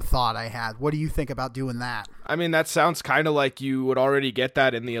random thought I had. What do you think about doing that? I mean, that sounds kind of like you would already get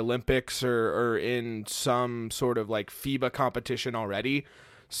that in the Olympics or in some sort of like FIBA competition already.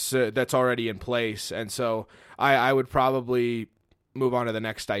 So that's already in place. And so I would probably move on to the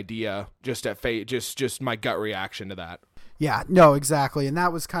next idea just at just my gut reaction to that. Yeah, no, exactly. And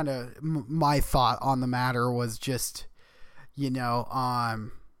that was kind of my thought on the matter, was just, you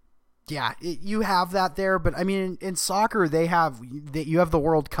have that there, but I mean, in soccer, you have the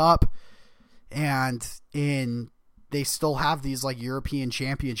World Cup, and they still have these like European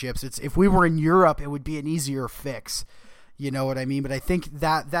championships. If we were in Europe, it would be an easier fix. You know what I mean? But I think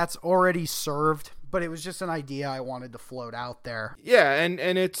that's already served. But it was just an idea I wanted to float out there. Yeah, and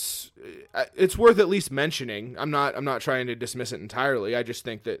it's worth at least mentioning. I'm not trying to dismiss it entirely. I just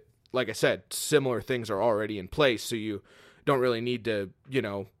think that, like I said, similar things are already in place, so you don't really need to,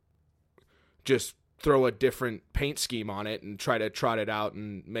 just throw a different paint scheme on it and try to trot it out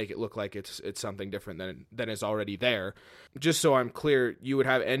and make it look like it's something different than is already there. Just so I'm clear, you would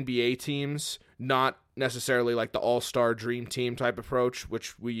have NBA teams, not necessarily like the all-star dream team type approach,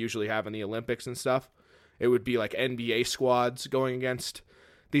 which we usually have in the Olympics and stuff. It would be like NBA squads going against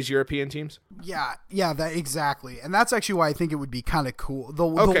these European teams. Yeah, that exactly. And that's actually why I think it would be kind of cool.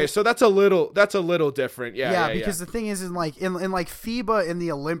 So that's a little different. Yeah, because the thing is, in FIBA in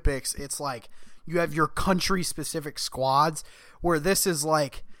the Olympics, it's like you have your country specific squads, where this is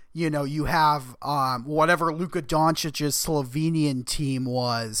like, you have whatever Luka Doncic's Slovenian team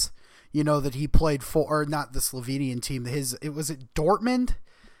was, that he played for, or not the Slovenian team. Was it Dortmund?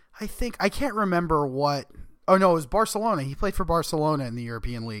 I think, I can't remember what. Oh no, it was Barcelona. He played for Barcelona in the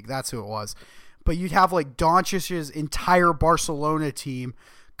European League. That's who it was. But you'd have like Doncic's entire Barcelona team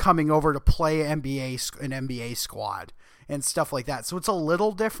coming over to play an NBA squad and stuff like that. So it's a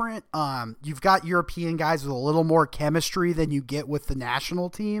little different. You've got European guys with a little more chemistry than you get with the national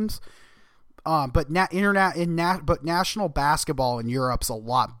teams. But national basketball in Europe's a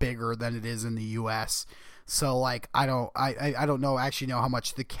lot bigger than it is in the US. So like I don't know how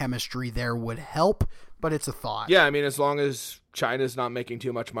much the chemistry there would help, but it's a thought. Yeah, I mean, as long as China's not making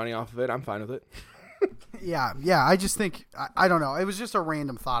too much money off of it, I'm fine with it. Yeah. I just think I don't know. It was just a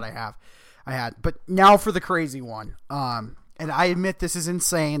random thought I had. But now for the crazy one. And I admit this is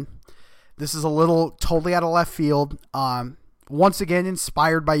insane. This is a little totally out of left field. Once again,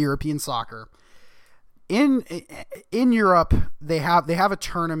 inspired by European soccer. In Europe, they have a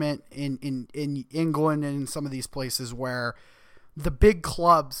tournament in England and in some of these places where the big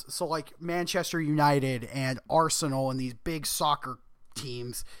clubs, so like Manchester United and Arsenal and these big soccer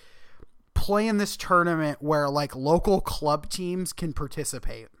teams, play in this tournament where like local club teams can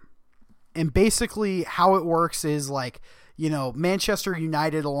participate. And basically how it works is like, Manchester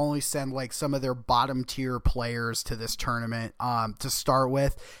United will only send like some of their bottom tier players to this tournament to start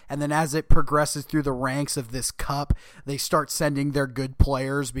with. And then as it progresses through the ranks of this cup, they start sending their good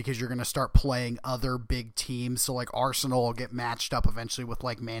players because you're going to start playing other big teams. So like Arsenal will get matched up eventually with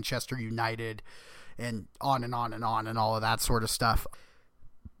like Manchester United and on and on and on and all of that sort of stuff.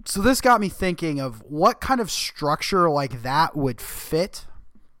 So this got me thinking of what kind of structure like that would fit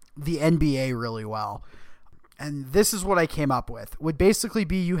the NBA really well. And this is what I came up with. Would basically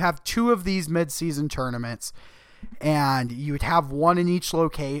be you have two of these mid-season tournaments, and you would have one in each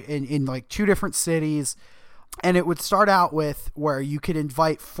location in like two different cities. And it would start out with where you could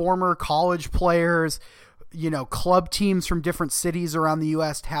invite former college players, club teams from different cities around the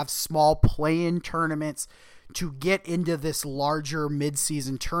U.S. to have small play-in tournaments to get into this larger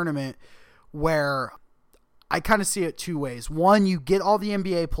mid-season tournament, where I kind of see it two ways. One, you get all the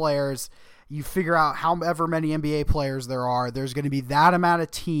NBA players. You figure out however many NBA players there are. There's going to be that amount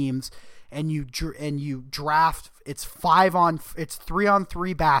of teams, and you draft. It's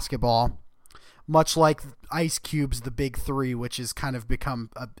 3-on-3 basketball. much like Ice Cube's The Big Three, which has kind of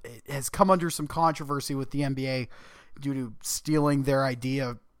it has come under some controversy with the NBA due to stealing their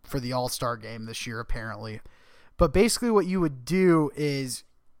idea for the All-Star game this year, apparently. But basically what you would do is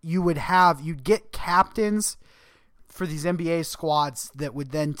you'd get captains for these NBA squads that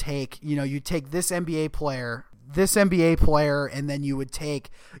would then take, you'd take this NBA player, and then you would take,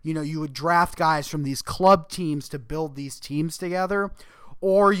 you would draft guys from these club teams to build these teams together,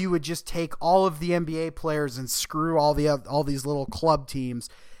 or you would just take all of the NBA players and screw all these little club teams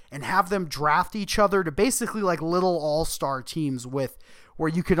and have them draft each other to basically like little all-star teams where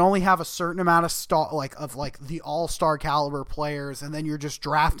you could only have a certain amount of the all-star caliber players, and then you're just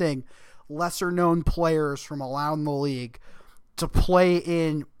drafting lesser known players from around the league to play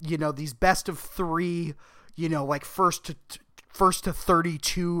in, these best of three, like first to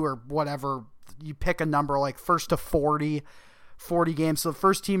 32 or whatever, you pick a number, like first to 40 games. So the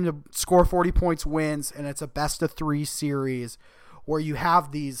first team to score 40 points wins, and it's a best of three series where you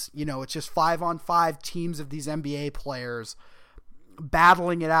have these, it's just 5-on-5 teams of these NBA players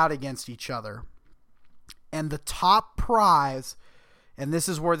battling it out against each other. And the top prize, and this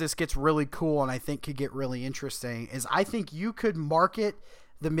is where this gets really cool and I think could get really interesting, is I think you could market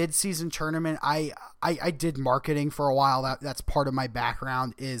the midseason tournament. I did marketing for a while. That's part of my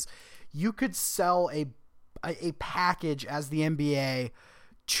background. Is you could sell a package as the NBA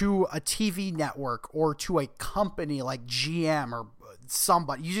to a TV network or to a company like GM or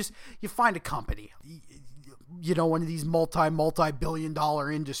somebody. You find a company, one of these multi-billion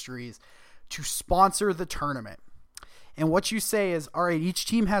dollar industries to sponsor the tournament. And what you say is, all right, each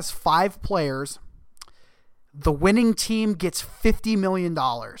team has 5 players. The winning team gets $50 million,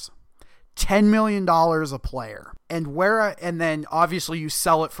 $10 million a player. And then obviously you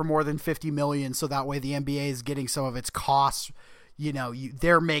sell it for more than $50 million. So that way the NBA is getting some of its costs.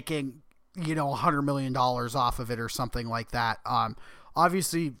 They're making, $100 million off of it or something like that.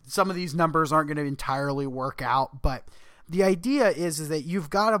 Obviously some of these numbers aren't going to entirely work out, but the idea is that you've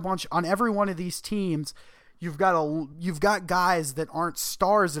got a bunch on every one of these teams. You've got guys that aren't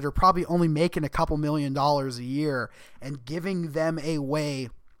stars that are probably only making a couple $1 million a year, and giving them a way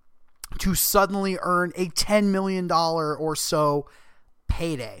to suddenly earn a $10 million or so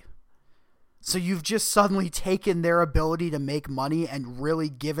payday. So you've just suddenly taken their ability to make money and really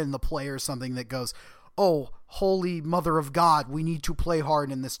given the players something that goes, oh, holy mother of God, we need to play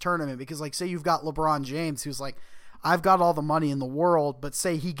hard in this tournament. Because like, say you've got LeBron James, who's like, I've got all the money in the world, but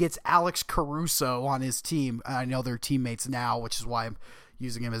say he gets Alex Caruso on his team. I know they're teammates now, which is why I'm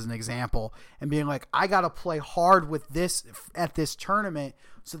using him as an example, and being like, I got to play hard with this at this tournament,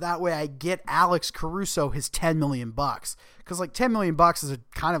 so that way I get Alex Caruso his $10 million. Because like $10 million is a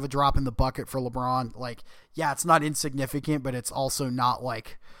kind of a drop in the bucket for LeBron. Like, yeah, it's not insignificant, but it's also not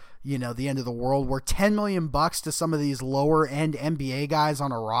like, the end of the world, where $10 million to some of these lower end NBA guys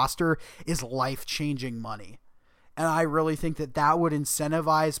on a roster is life-changing money. And I really think that would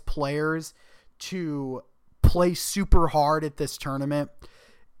incentivize players to play super hard at this tournament,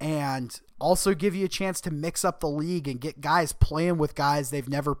 and also give you a chance to mix up the league and get guys playing with guys they've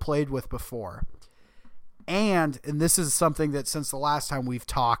never played with before. And this is something that since the last time we've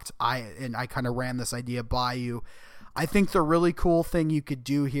talked, I kind of ran this idea by you. I think the really cool thing you could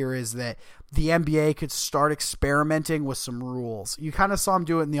do here is that the NBA could start experimenting with some rules. You kind of saw them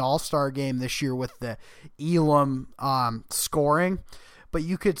do it in the All-Star game this year with the Elam scoring, but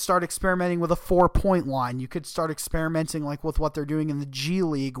you could start experimenting with a 4-point line. You could start experimenting like with what they're doing in the G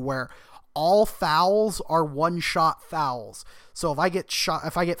League, where all fouls are one-shot fouls. So if I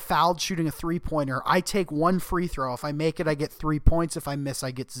get fouled shooting a 3-pointer, I take 1 free throw. If I make it, I get 3 points. If I miss,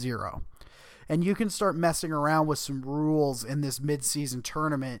 I get 0. And you can start messing around with some rules in this mid-season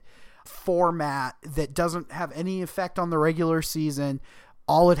tournament format that doesn't have any effect on the regular season.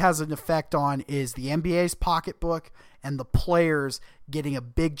 All it has an effect on is the NBA's pocketbook and the players getting a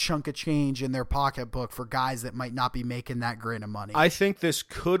big chunk of change in their pocketbook for guys that might not be making that great of money. I think this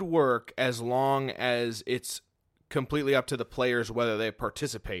could work as long as it's completely up to the players whether they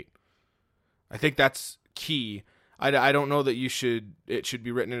participate. I think that's key. I don't know that it should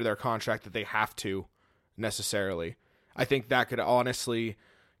be written into their contract that they have to necessarily. I think that could honestly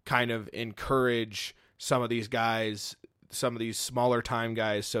kind of encourage some of these guys, some of these smaller time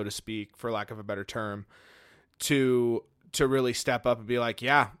guys, so to speak, for lack of a better term, to really step up and be like,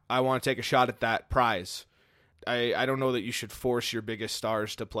 yeah, I want to take a shot at that prize. I don't know that you should force your biggest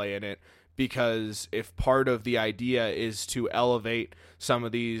stars to play in it, because if part of the idea is to elevate some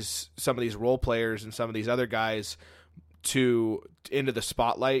of these role players and some of these other guys into the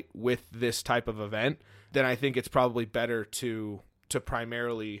spotlight with this type of event, then I think it's probably better to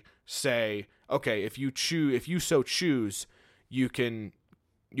primarily say, okay, if you so choose, you can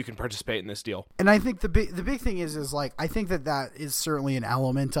participate in this deal. And I think the big thing is like, I think that is certainly an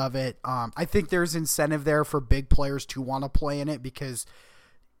element of it. I think there's incentive there for big players to want to play in it, because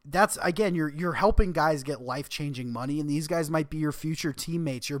that's, again, you're helping guys get life-changing money, and these guys might be your future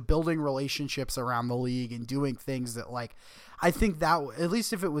teammates. You're building relationships around the league and doing things that, like, I think that, at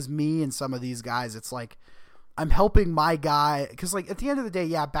least if it was me and some of these guys, it's like, I'm helping my guy, because, like, at the end of the day,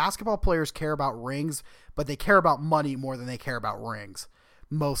 yeah, basketball players care about rings, but they care about money more than they care about rings,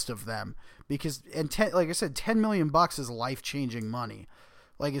 most of them, because, like I said, $10 million is life-changing money.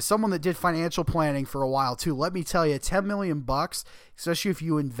 Like, as someone that did financial planning for a while too, let me tell you, $10 million, especially if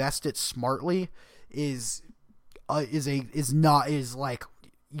you invest it smartly, is like,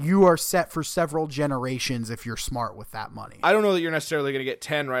 you are set for several generations if you're smart with that money. I don't know that you're necessarily going to get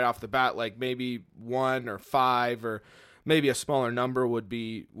 10 right off the bat. Like, maybe 1 or 5, or maybe a smaller number would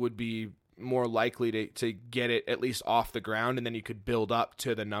be more likely to get it at least off the ground, and then you could build up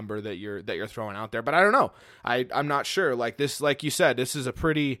to the number that you're throwing out there. But I don't know. I'm not sure. Like this, like you said, this is a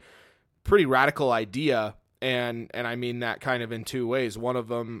pretty radical idea, and I mean that kind of in two ways. One of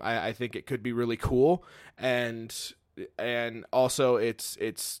them, I think it could be really cool, and also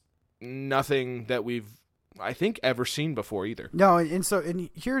it's nothing that we've, I think, ever seen before either. No, and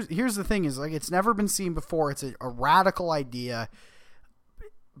here's the thing is, like, it's never been seen before. It's a radical idea.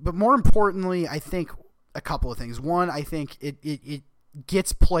 But more importantly, I think a couple of things. One, I think it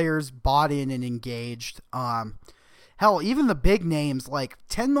gets players bought in and engaged. Hell, even the big names, like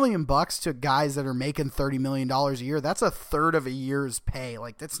 $10 million to guys that are making $30 million a year, that's a third of a year's pay.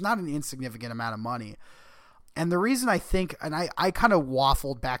 Like, that's not an insignificant amount of money. And the reason I think, and I kind of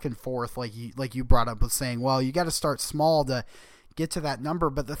waffled back and forth, like you brought up with saying, well, you got to start small to get to that number.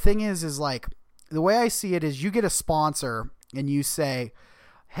 But the thing is like, the way I see it is, you get a sponsor and you say,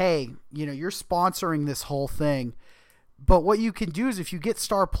 hey, you're sponsoring this whole thing, but what you can do is, if you get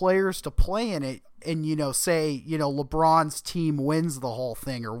star players to play in it, and, say, LeBron's team wins the whole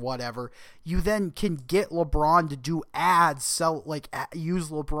thing or whatever, you then can get LeBron to do ads, use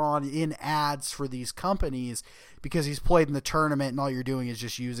LeBron in ads for these companies, because he's played in the tournament, and all you're doing is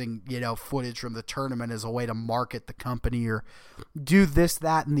just using, footage from the tournament as a way to market the company, or do this,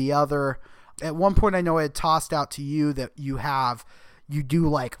 that, and the other. At one point, I know I had tossed out to you that you do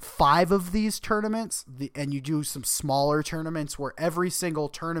like 5 of these tournaments, and you do some smaller tournaments where every single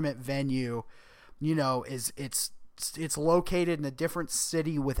tournament venue, it's located in a different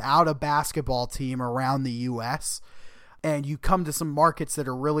city without a basketball team around the U.S. And you come to some markets that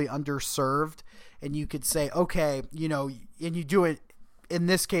are really underserved, and you could say, okay, and you do it, in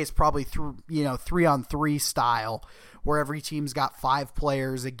this case, probably through, 3-on-3 style, where every team's got 5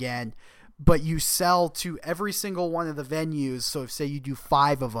 players again. But you sell to every single one of the venues. So if, say, you do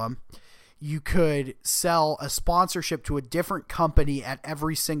 5 of them, you could sell a sponsorship to a different company at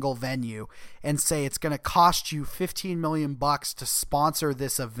every single venue, and say it's going to cost you $15 million to sponsor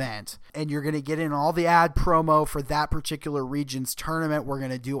this event. And you're going to get in all the ad promo for that particular region's tournament. We're going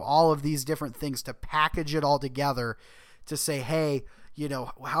to do all of these different things to package it all together to say, hey,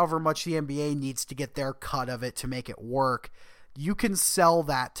 however much the NBA needs to get their cut of it to make it work. You can sell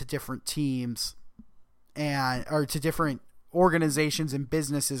that to different teams or to different organizations and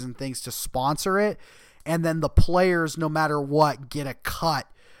businesses and things to sponsor it. And then the players, no matter what, get a cut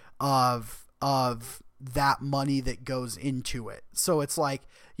of that money that goes into it. So it's like,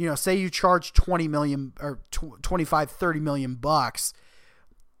 say you charge 20 million or 25, 30 million bucks.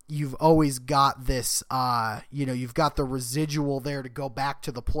 You've always got this, you've got the residual there to go back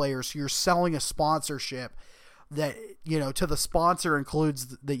to the players. So you're selling a sponsorship that, to the sponsor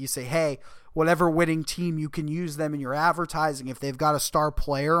includes that you say, hey, whatever winning team, you can use them in your advertising. If they've got a star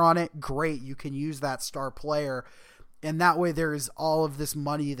player on it, great, you can use that star player. And that way there is all of this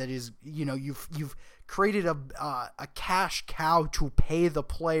money that is, you've created a cash cow to pay the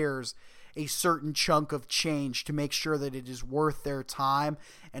players a certain chunk of change to make sure that it is worth their time,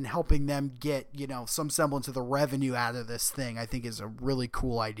 and helping them get, some semblance of the revenue out of this thing, I think is a really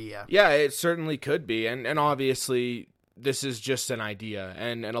cool idea. Yeah, it certainly could be. And obviously this is just an idea.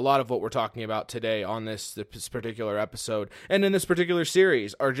 And a lot of what we're talking about today on this particular episode and in this particular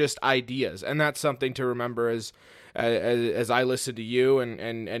series are just ideas. And that's something to remember as I listen to you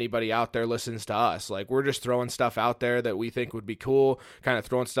and anybody out there listens to us. Like, we're just throwing stuff out there that we think would be cool, kind of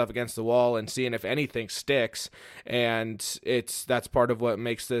throwing stuff against the wall and seeing if anything sticks. And that's part of what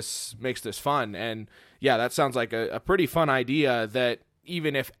makes this fun. And yeah, that sounds like a pretty fun idea, that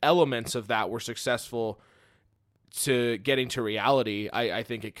even if elements of that were successful to getting to reality, I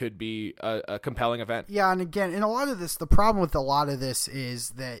think it could be a compelling event. Yeah, and again, in a lot of this, the problem with a lot of this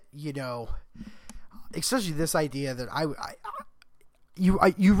is that, especially this idea that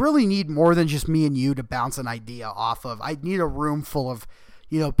you really need more than just me and you to bounce an idea off of. I need a room full of,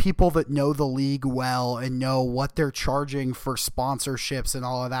 people that know the league well and know what they're charging for sponsorships and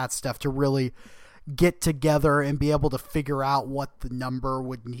all of that stuff to really get together and be able to figure out what the number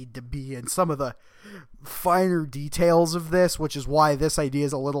would need to be and some of the finer details of this, which is why this idea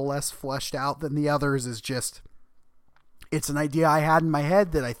is a little less fleshed out than the others. Is just, it's an idea I had in my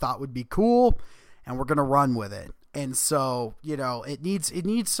head that I thought would be cool, and we're going to run with it. And so, it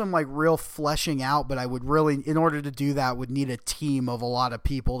needs some like real fleshing out, but I would really, in order to do that, would need a team of a lot of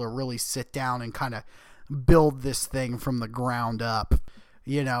people to really sit down and kind of build this thing from the ground up.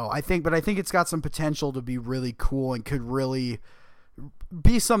 I think it's got some potential to be really cool and could really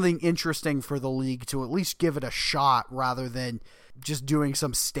be something interesting for the league to at least give it a shot rather than just doing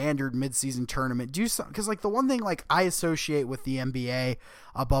some standard midseason tournament. Because like the one thing like I associate with the NBA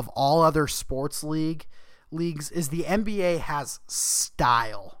above all other sports leagues is the NBA has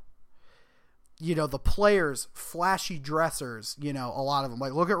style. The players, flashy dressers, a lot of them.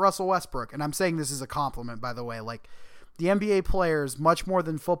 Like, look at Russell Westbrook. And I'm saying this is a compliment, by the way. Like, the NBA players, much more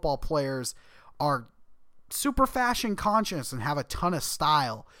than football players, are super fashion conscious and have a ton of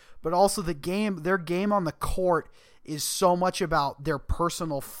style. But also their game on the court is so much about their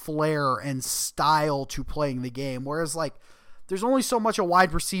personal flair and style to playing the game. Whereas, like, there's only so much a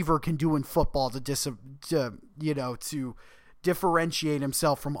wide receiver can do in football to differentiate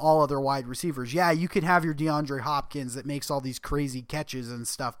himself from all other wide receivers. Yeah, you can have your DeAndre Hopkins that makes all these crazy catches and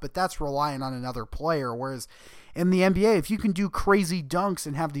stuff, but that's relying on another player. Whereas in the NBA, if you can do crazy dunks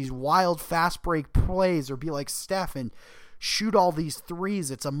and have these wild fast break plays or be like Steph and shoot all these threes,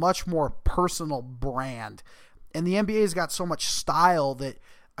 it's a much more personal brand. And the NBA's got so much style that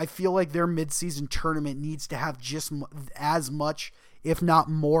I feel like their midseason tournament needs to have just as much, if not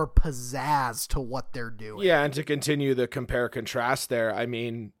more, pizzazz to what they're doing. Yeah, and to continue the compare-contrast there, I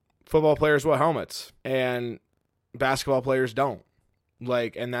mean, football players wear helmets, and basketball players don't.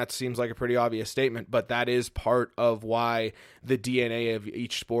 And that seems like a pretty obvious statement, but that is part of why the DNA of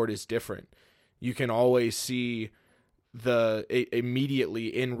each sport is different. You can always see immediately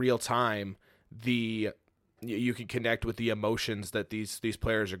in real time you can connect with the emotions that these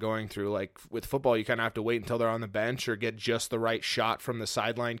players are going through. Like with football, you kind of have to wait until they're on the bench or get just the right shot from the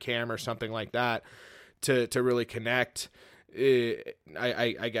sideline cam or something like that to really connect.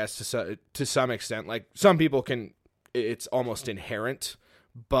 I guess to some extent, like some people can, it's almost inherent,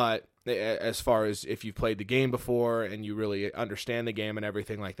 but as far as if you've played the game before and you really understand the game and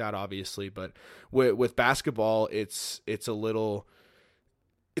everything like that, obviously, but with basketball, it's a little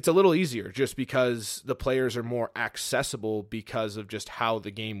easier just because the players are more accessible because of just how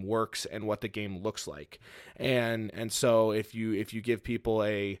the game works and what the game looks like. And so if you give people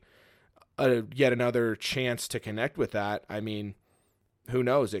a yet another chance to connect with that, I mean, who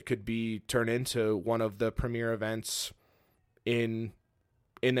knows? It could be turned into one of the premier events in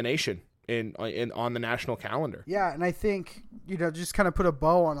the nation, on the national calendar. Yeah, and I think, just kind of put a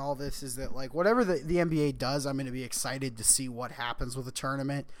bow on all this is that, like, whatever the NBA does, I'm going to be excited to see what happens with the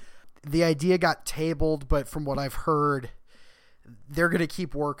tournament. The idea got tabled, but from what I've heard, they're going to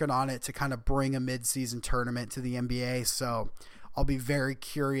keep working on it to kind of bring a midseason tournament to the NBA. So I'll be very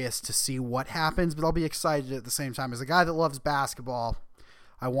curious to see what happens, but I'll be excited at the same time. As a guy that loves basketball,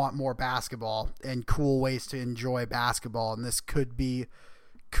 I want more basketball and cool ways to enjoy basketball, and this could be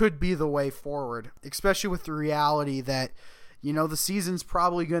the way forward, especially with the reality that, the season's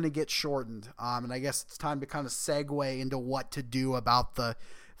probably going to get shortened. And I guess it's time to kind of segue into what to do about the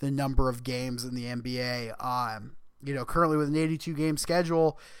number of games in the NBA. Currently with an 82-game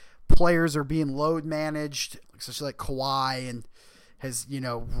schedule, players are being load managed, especially like Kawhi, and has,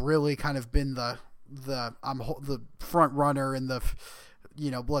 really kind of been the front runner and the,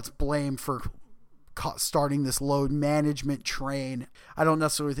 let's blame for starting this load management train. I don't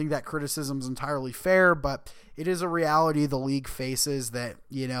necessarily think that criticism is entirely fair, but it is a reality the league faces that,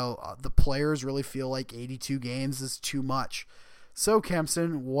 the players really feel like 82 games is too much. So,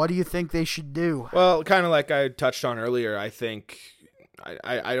 Kempson, what do you think they should do? Well, kind of like I touched on earlier, I think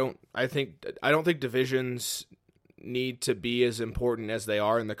I don't think divisions need to be as important as they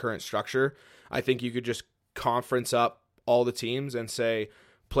are in the current structure. I think you could just conference up all the teams and say,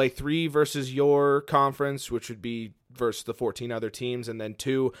 play 3 versus your conference, which would be versus the 14 other teams, and then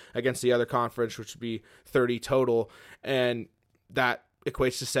 2 against the other conference, which would be 30 total. And that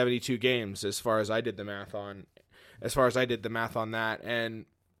equates to 72 games as far as I did the math on that. And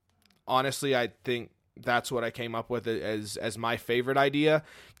honestly, I think that's what I came up with as my favorite idea,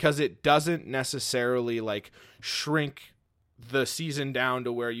 because it doesn't necessarily like shrink the season down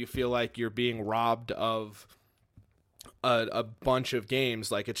to where you feel like you're being robbed of a bunch of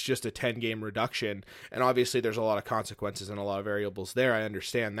games. Like, it's just a 10 game reduction, and obviously there's a lot of consequences and a lot of variables there. I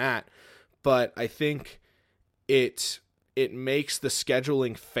understand that, but I think it makes the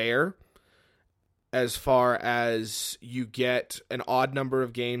scheduling fair, as far as you get an odd number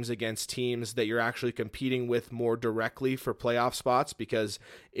of games against teams that you're actually competing with more directly for playoff spots. Because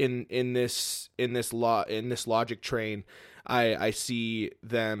in this logic train, I see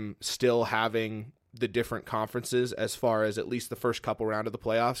them still having the different conferences as far as at least the first couple round of the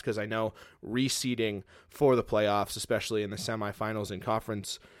playoffs, because I know reseeding for the playoffs, especially in the semifinals and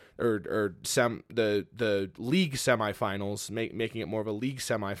conference the league semifinals, making it more of a league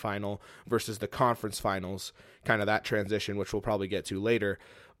semifinal versus the conference finals, kind of that transition, which we'll probably get to later.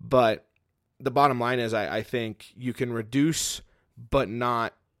 But the bottom line is, I think you can reduce but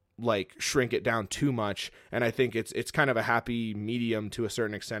not like shrink it down too much, and I think it's kind of a happy medium to a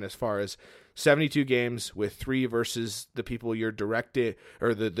certain extent, as far as 72 games with 3 versus the people you're directed,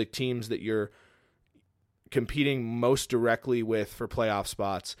 or the teams that you're competing most directly with for playoff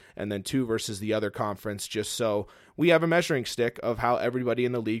spots, and then 2 versus the other conference, just so we have a measuring stick of how everybody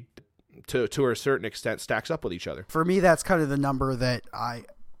in the league to a certain extent stacks up with each other. For me, that's kind of the number that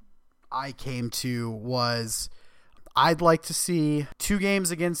I came to, was I'd like to see 2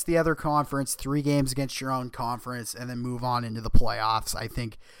 games against the other conference, 3 games against your own conference, and then move on into the playoffs. I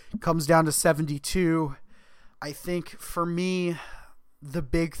think it comes down to 72. I think for me, the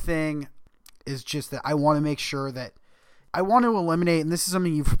big thing is just that I want to make sure that I want to eliminate, and this is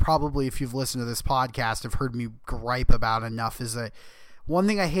something you've probably, if you've listened to this podcast, have heard me gripe about enough, is that one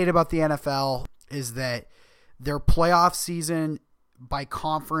thing I hate about the NFL is that their playoff season by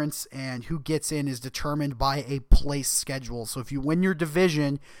conference and who gets in is determined by a place schedule. So if you win your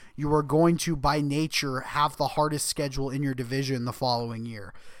division, you are going to, by nature, have the hardest schedule in your division the following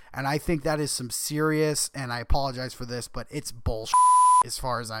year. And I think that is some serious, and I apologize for this, but it's bullshit as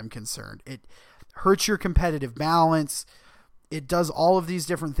far as I'm concerned. It hurts your competitive balance. It does all of these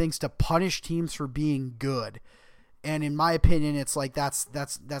different things to punish teams for being good. And in my opinion, it's like that's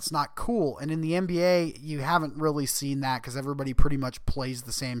not cool. And in the NBA, you haven't really seen that, because everybody pretty much plays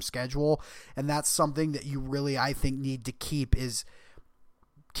the same schedule. And that's something that you really, I think, need to keep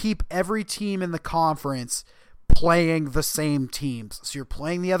every team in the conference playing the same teams. So you're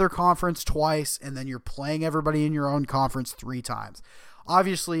playing the other conference twice, and then you're playing everybody in your own conference 3 times.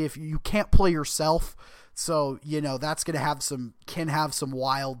 Obviously, if you can't play yourself, so, that's going to can have some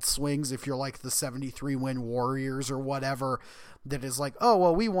wild swings if you're like the 73 win Warriors or whatever, that is like, oh,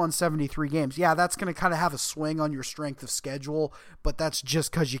 well, we won 73 games. Yeah, that's going to kind of have a swing on your strength of schedule, but that's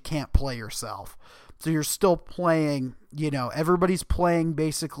just because you can't play yourself. So you're still playing, everybody's playing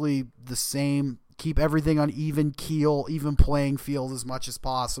basically the same, keep everything on even keel, even playing field as much as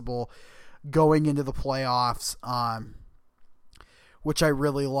possible going into the playoffs, which I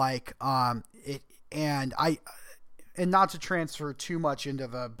really like. And not to transfer too much into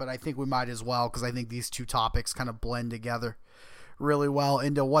but I think we might as well, because I think these two topics kind of blend together really well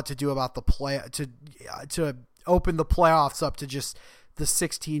into what to do about the to open the playoffs up to just the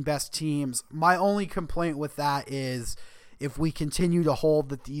 16 best teams. My only complaint with that is, if we continue to hold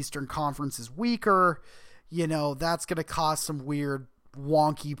that the Eastern Conference is weaker, that's going to cause some weird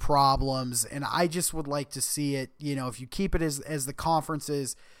wonky problems. And I just would like to see it, if you keep it as the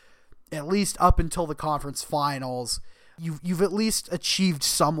conferences, at least up until the conference finals, you've at least achieved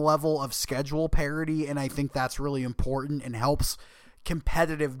some level of schedule parity, and I think that's really important and helps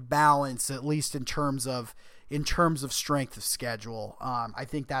competitive balance, at least in terms of strength of schedule. I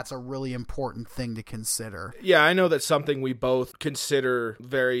think that's a really important thing to consider. Yeah, I know that's something we both consider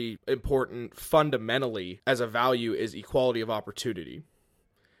very important fundamentally as a value, is equality of opportunity.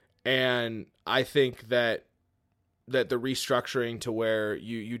 And I think that the restructuring to where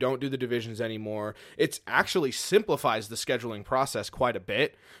you don't do the divisions anymore, it actually simplifies the scheduling process quite a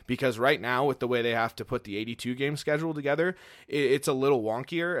bit, because right now, with the way they have to put the 82 game schedule together, it's a little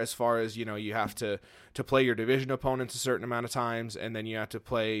wonkier as far as, you have to play your division opponents a certain amount of times, and then you have to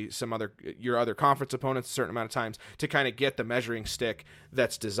play your other conference opponents a certain amount of times to kind of get the measuring stick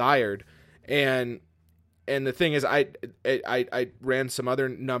that's desired. And the thing is, I ran some other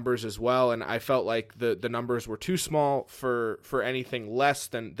numbers as well, and I felt like the numbers were too small for anything less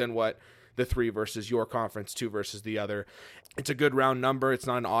than what the 3 versus your conference, 2 versus the other. It's a good round number. It's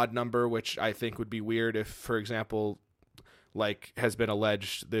not an odd number, which I think would be weird if, for example, like has been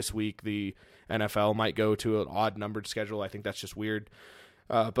alleged this week, the NFL might go to an odd numbered schedule. I think that's just weird.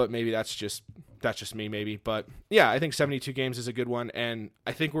 But maybe that's just me, maybe. But yeah, I think 72 games is a good one, and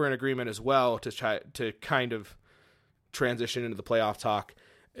I think we're in agreement as well to try to kind of transition into the playoff talk.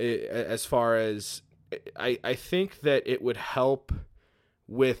 As far as I think that it would help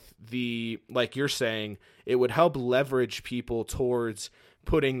with the, like you're saying, it would help leverage people towards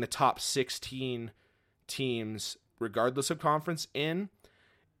putting the top 16 teams, regardless of conference, in.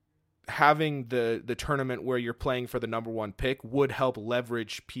 Having the tournament where you're playing for the number one pick would help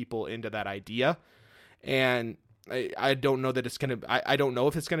leverage people into that idea. And I don't know that it's going to, I don't know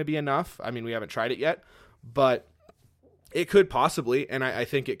if it's going to be enough. I mean, we haven't tried it yet, but it could possibly. And I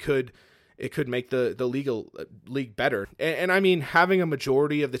think it could make the league better. And I mean, having a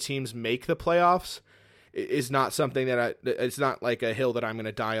majority of the teams make the playoffs is not something that it's not like a hill that I'm going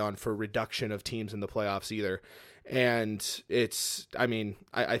to die on for reduction of teams in the playoffs either. And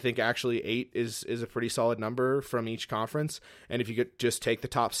I think actually 8 is a pretty solid number from each conference. And if you could just take the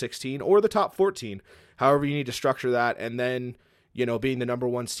top 16 or the top 14, however you need to structure that, and then, being the number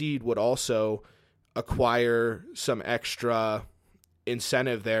one seed would also acquire some extra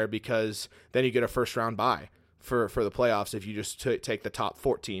incentive there, because then you get a first round bye for the playoffs if you just take the top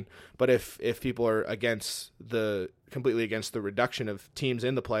 14. But if people are completely against the reduction of teams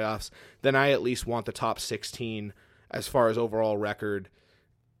in the playoffs, then I at least want the top 16 as far as overall record.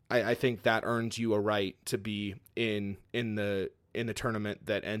 I think that earns you a right to be in the tournament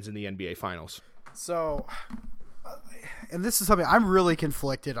that ends in the NBA Finals. So, and this is something I'm really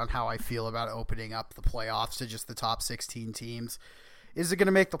conflicted on how I feel about opening up the playoffs to just the top 16 teams. Is it going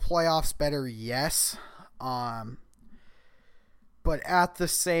to make the playoffs better? Yes. But at the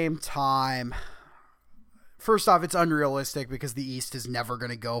same time, first off, it's unrealistic because the East is never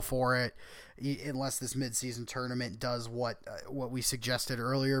going to go for it unless this midseason tournament does what we suggested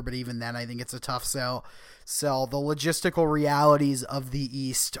earlier. But even then, I think it's a tough sell. The logistical realities of the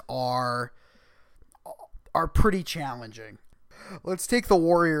East are pretty challenging. Let's take the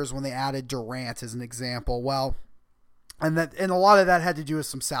Warriors when they added Durant as an example. Well, and a lot of that had to do with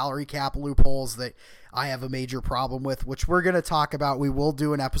some salary cap loopholes that I have a major problem with, which we're going to talk about. We will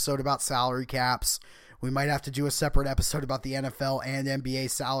do an episode about salary caps. We might have to do a separate episode about the NFL and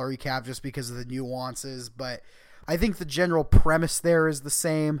NBA salary cap just because of the nuances. But I think the general premise there is the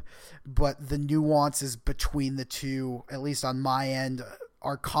same, but the nuances between the two, at least on my end,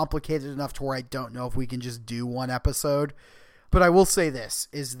 are complicated enough to where I don't know if we can just do one episode. But I will say this,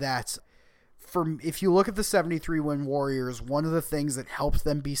 is that if you look at the 73-win Warriors, one of the things that helped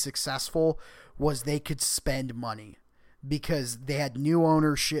them be successful was they could spend money because they had new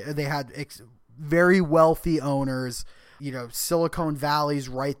ownership. They had very wealthy owners, Silicon Valley's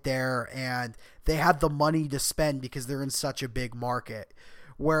right there, and they had the money to spend because they're in such a big market.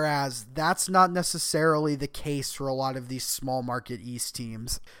 Whereas that's not necessarily the case for a lot of these small market East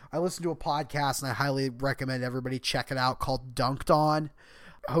teams. I listened to a podcast, and I highly recommend everybody check it out, called Dunked On,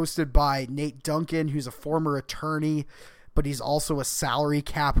 hosted by Nate Duncan, who's a former attorney, but he's also a salary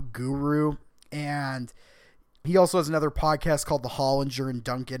cap guru. And he also has another podcast called the Hollinger and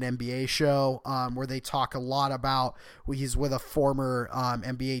Duncan NBA Show, where they talk a lot about, he's with a former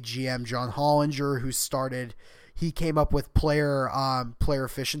NBA GM, John Hollinger, he came up with player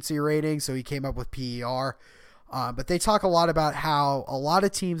efficiency rating. So he came up with PER. But they talk a lot about how a lot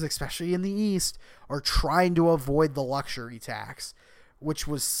of teams, especially in the East, are trying to avoid the luxury tax, which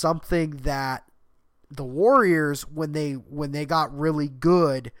was something that the Warriors, when they got really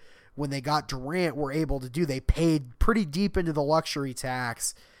good, when they got Durant, were able to do. They paid pretty deep into the luxury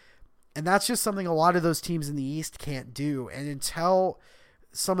tax, and that's just something a lot of those teams in the East can't do. And until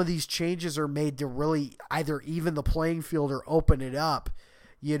some of these changes are made to really either even the playing field or open it up,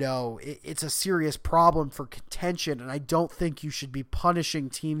 it's a serious problem for contention. And I don't think you should be punishing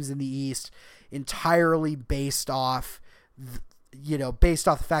teams in the East entirely based off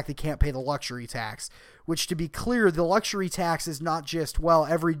the fact they can't pay the luxury tax, which, to be clear, the luxury tax is not just,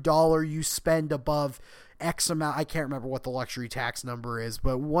 every dollar you spend above X amount. I can't remember what the luxury tax number is,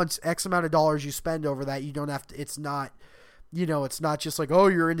 but once X amount of dollars you spend over that, you don't have to, it's not, it's not just like, oh,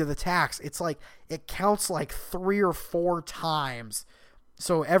 you're into the tax. It's like, it counts like 3 or 4 times.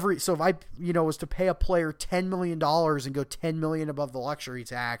 So if I, was to pay a player $10 million and go $10 million above the luxury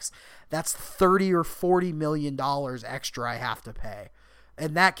tax, that's $30 or $40 million extra I have to pay.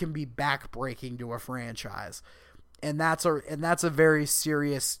 And that can be backbreaking to a franchise. And that's a very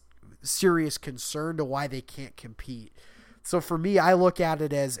serious concern to why they can't compete. So for me, I look at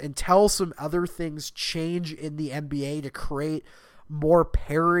it as, until some other things change in the NBA to create more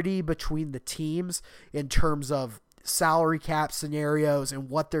parity between the teams in terms of salary cap scenarios and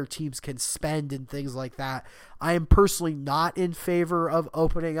what their teams can spend and things like that. I am personally not in favor of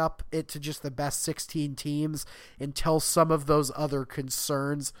opening up it to just the best 16 teams until some of those other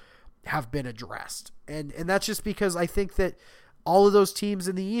concerns have been addressed. And that's just because I think that all of those teams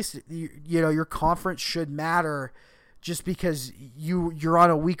in the East, your conference should matter. Just because you're on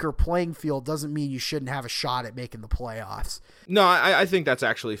a weaker playing field doesn't mean you shouldn't have a shot at making the playoffs. No, I think that's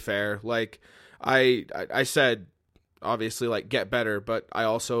actually fair. Like I said, obviously, like, get better, but I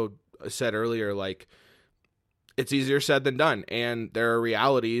also said earlier, like, it's easier said than done, and there are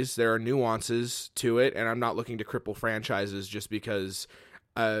realities, there are nuances to it, and I'm not looking to cripple franchises just because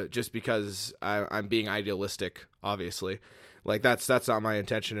I'm being idealistic, obviously. Like, that's not my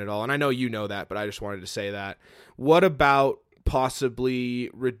intention at all, and I know you know that, but I just wanted to say that. What about possibly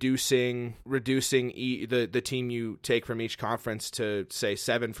reducing the team you take from each conference to, say,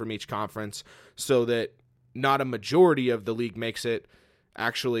 7 from each conference, so that not a majority of the league makes it?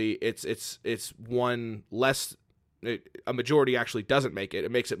 Actually, it's one less. A majority actually doesn't make it.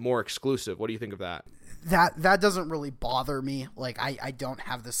 It makes it more exclusive. What do you think of that? That doesn't really bother me. Like, I don't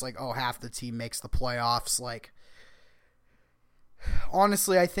have this, like, oh, half the team makes the playoffs. Like,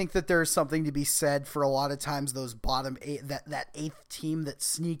 honestly, I think that there's something to be said for a lot of times those bottom 8, that 8th team that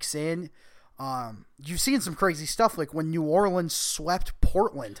sneaks in. You've seen some crazy stuff, like when New Orleans swept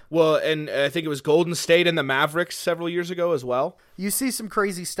Portland. Well, and I think it was Golden State and the Mavericks several years ago as well. You see some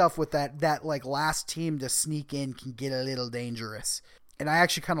crazy stuff with that like last team to sneak in can get a little dangerous. And I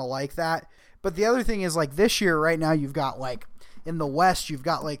actually kind of like that. But the other thing is, like, this year right now you've got, like, in the West, you've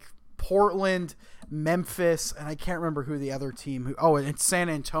got, like, Portland, Memphis, and I can't remember who the other team and it's San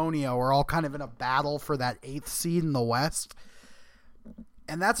Antonio are all kind of in a battle for that 8th seed in the West.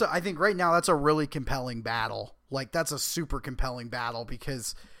 And I think right now that's a really compelling battle. Like, that's a super compelling battle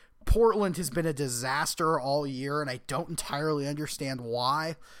because Portland has been a disaster all year, and I don't entirely understand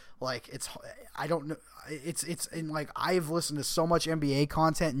why. Like, I don't know. And like, I've listened to so much NBA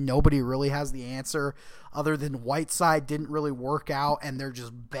content and nobody really has the answer other than Whiteside didn't really work out and they're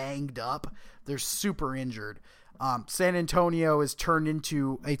just banged up. They're super injured. San Antonio has turned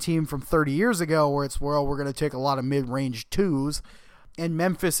into a team from 30 years ago where we're going to take a lot of mid-range twos. And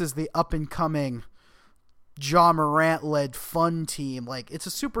Memphis is the up-and-coming Ja Morant-led fun team. Like, it's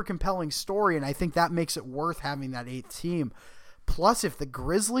a super compelling story, and I think that makes it worth having that 8th team. Plus, if the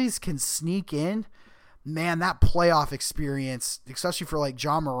Grizzlies can sneak in, man, that playoff experience, especially for, like,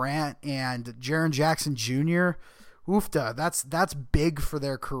 Ja Morant and Jaren Jackson Jr., oofta, that's big for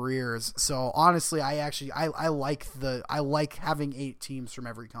their careers. So, honestly, I like having 8 teams from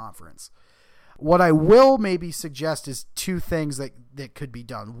every conference. What I will maybe suggest is 2 things that could be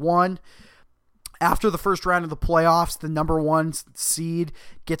done. One, after the first round of the playoffs, the number 1 seed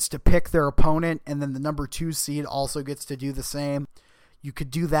gets to pick their opponent, and then the number 2 seed also gets to do the same. You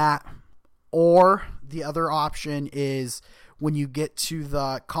could do that. Or the other option is when you get to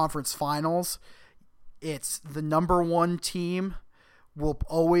the conference finals, it's the number 1 team will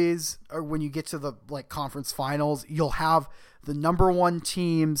always, or when you get to the conference finals, you'll have the number 1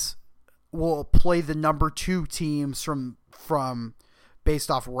 teams will play the number 2 teams from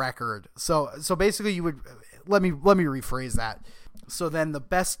based off record. So basically you would let me rephrase that. So then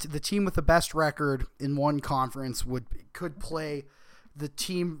the team with the best record in one conference could play the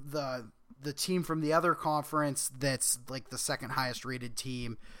team from the other conference that's like the second highest rated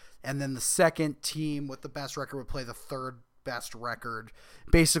team, and then the second team with the best record would play the third best record,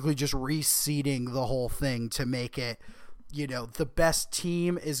 basically just reseeding the whole thing to make it, the best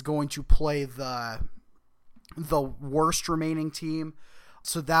team is going to play the worst remaining team.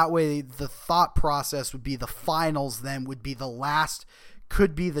 So that way the thought process would be the finals then would be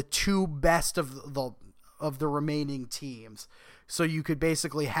could be the 2 best of the remaining teams. So you could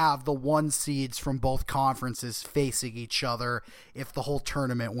basically have the 1 seeds from both conferences facing each other if the whole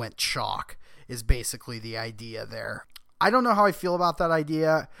tournament went chalk, is basically the idea there. I don't know how I feel about that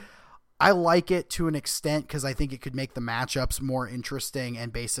idea. I like it to an extent because I think it could make the matchups more interesting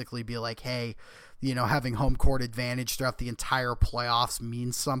and basically be like, hey, having home court advantage throughout the entire playoffs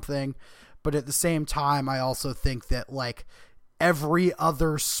means something. But at the same time, I also think that like every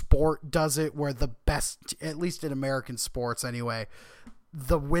other sport does it where the best, at least in American sports anyway,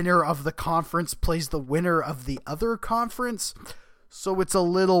 the winner of the conference plays the winner of the other conference. So it's a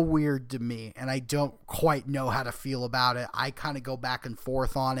little weird to me, and I don't quite know how to feel about it. I kind of go back and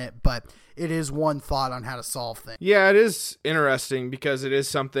forth on it, but it is one thought on how to solve things. Yeah, it is interesting because it is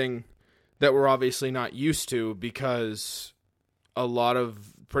something that we're obviously not used to because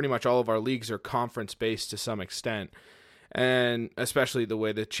pretty much all of our leagues are conference-based to some extent. and especially the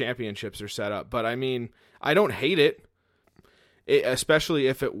way the championships are set up. But I mean, I don't hate it, especially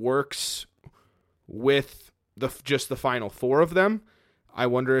if it works with just the final four of them. I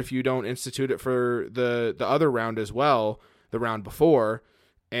wonder if you don't institute it for the other round as well, the round before,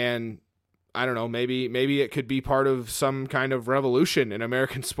 and I don't know, maybe it could be part of some kind of revolution in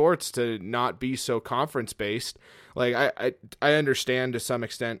American sports to not be so conference based. Like I understand to some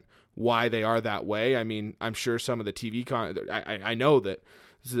extent why they are that way. I mean, I'm sure some of the I know that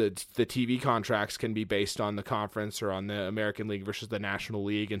the TV contracts can be based on the conference or on the American League versus the National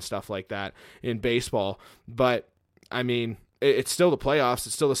League and stuff like that in baseball. But I mean, it's still the playoffs.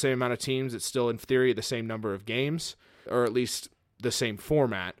 It's still the same amount of teams. It's still in theory the same number of games, or at least the same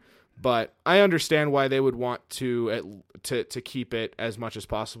format. But I understand why they would want to keep it as much as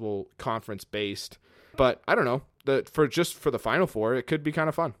possible conference based. But I don't know, for the Final Four, it could be kind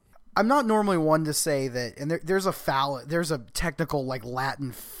of fun. I'm not normally one to say that, and there's a technical like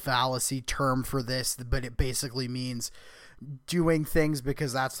Latin fallacy term for this, but it basically means doing things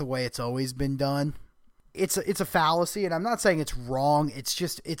because that's the way it's always been done. It's a fallacy, and I'm not saying it's wrong.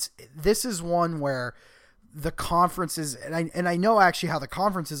 This is one where the conferences, and I know actually how the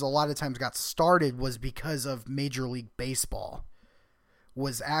conferences a lot of times got started was because of Major League Baseball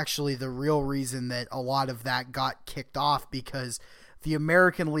was actually the real reason that a lot of that got kicked off, because the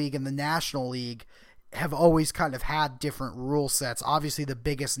American League and the National League have always kind of had different rule sets. Obviously the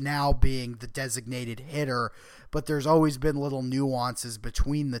biggest now being the designated hitter, but there's always been little nuances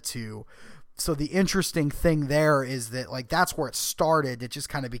between the two. So the interesting thing there is that like that's where it started. It just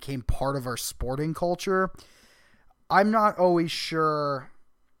kind of became part of our sporting culture. I'm not always sure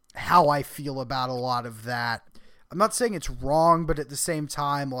how I feel about a lot of that. I'm not saying it's wrong, but at the same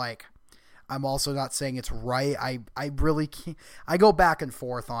time, like I'm also not saying it's right. I really can't. I go back and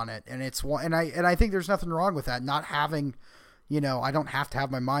forth on it, and it's one, and I think there's nothing wrong with that. Not having, I don't have to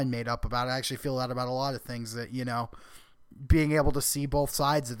have my mind made up about it. I actually feel that about a lot of things, that being able to see both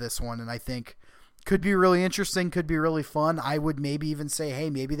sides of this one, and I think could be really interesting, could be really fun. I would maybe even say, hey,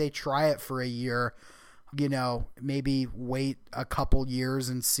 maybe they try it for a year, maybe wait a couple years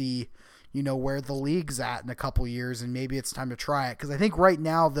and see, where the league's at in a couple years, and maybe it's time to try it. Because I think right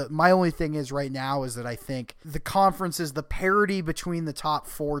now, my only thing is right now is that I think the conferences, the parity between the top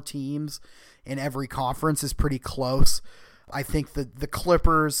four teams in every conference is pretty close. I think the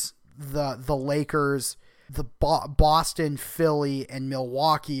Clippers, the Lakers, the Boston, Philly, and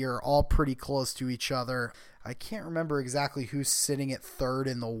Milwaukee are all pretty close to each other. I can't remember exactly who's sitting at third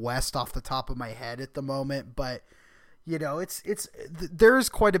in the West off the top of my head at the moment, but there's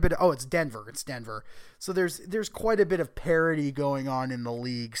quite a bit of, it's Denver. So there's quite a bit of parity going on in the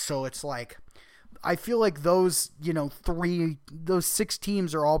league. So it's like, I feel like those 6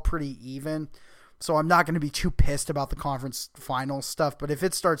 teams are all pretty even. So I'm not going to be too pissed about the conference final stuff, but if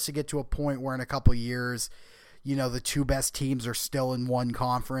it starts to get to a point where in a couple years, the 2 best teams are still in one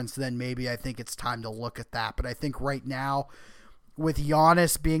conference, then maybe I think it's time to look at that. But I think right now, with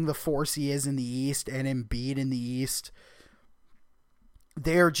Giannis being the force he is in the East and Embiid in the East,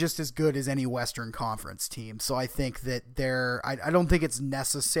 they're just as good as any Western Conference team. So I think that I don't think it's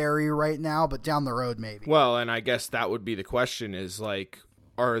necessary right now, but down the road maybe. Well, and I guess that would be the question is like,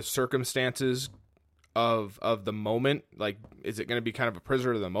 are circumstances of the moment, like, is it going to be kind of a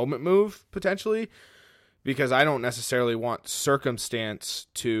prisoner of the moment move potentially? Because I don't necessarily want circumstance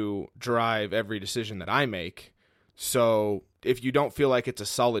to drive every decision that I make. So if you don't feel like it's a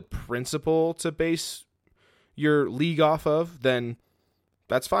solid principle to base your league off of, then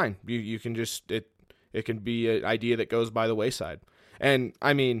that's fine. You can just, it can be an idea that goes by the wayside. And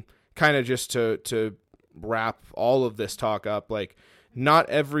I mean, kind of just to wrap all of this talk up, like, not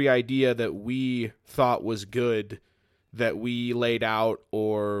every idea that we thought was good that we laid out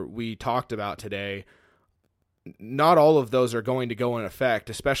or we talked about today, not all of those are going to go in effect,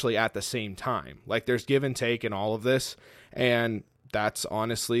 especially at the same time. Like, there's give and take in all of this, and that's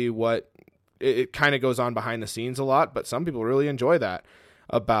honestly what it kind of goes on behind the scenes a lot, but some people really enjoy that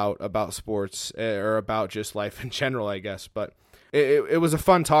about sports or about just life in general, I guess. But it was a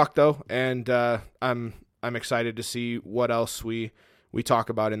fun talk though, and I'm excited to see what else we talk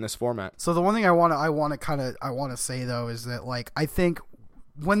about in this format. So the one thing I want to say though is that, like, I think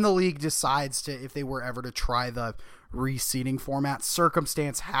when the league decides to, if they were ever to try the reseeding format,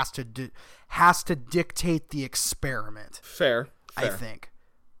 circumstance has to dictate the experiment. Fair. I think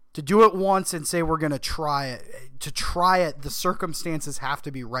to do it once and say we're going to try it, the circumstances have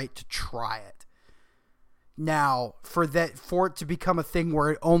to be right to try it. Now, for it to become a thing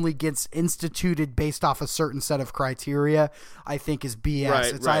where it only gets instituted based off a certain set of criteria, I think is BS.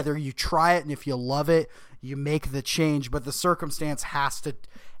 Right, it's right. Either you try it, and if you love it, you make the change, but the circumstance has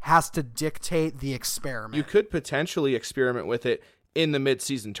to dictate the experiment. You could potentially experiment with it in the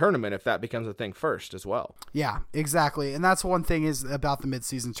mid-season tournament if that becomes a thing first as well. Yeah, exactly. And that's one thing is about the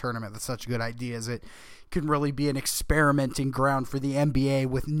mid-season tournament that's such a good idea, is it can really be an experimenting ground for the NBA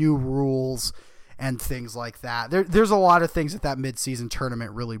with new rules and things like that. There's a lot of things that mid-season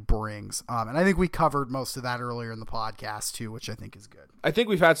tournament really brings. And I think we covered most of that earlier in the podcast too, which I think is good. I think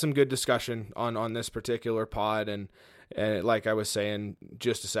we've had some good discussion on this particular pod, and like I was saying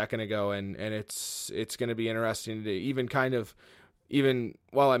just a second ago, and it's going to be interesting to even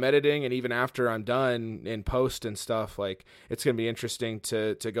while I'm editing and even after I'm done in post and stuff, like it's going to be interesting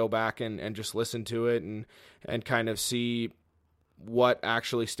to go back and just listen to it and kind of see what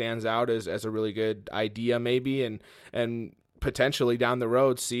actually stands out as a really good idea maybe, and potentially down the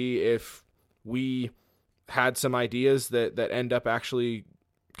road see if we had some ideas that end up actually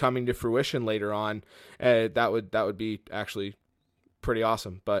coming to fruition later on. That would be actually pretty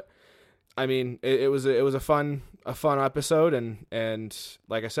awesome. But I mean, it was a fun episode, and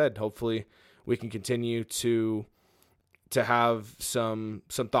like I said, hopefully we can continue to have some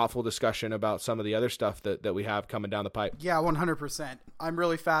thoughtful discussion about some of the other stuff that we have coming down the pipe. Yeah, 100%. I'm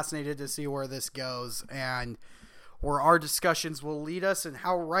really fascinated to see where this goes and where our discussions will lead us and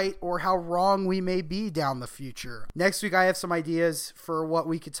how right or how wrong we may be down the future. Next week, I have some ideas for what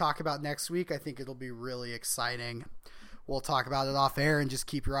we could talk about next week. I think it'll be really exciting. We'll talk about it off air, and just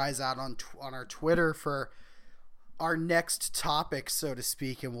keep your eyes out on our Twitter for our next topic, so to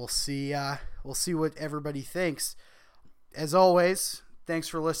speak, and we'll see what everybody thinks. As always, thanks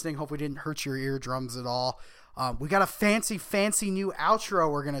for listening. Hope we didn't hurt your eardrums at all. We got a fancy new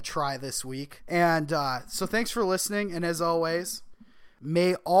outro we're going to try this week. And so thanks for listening. And as always,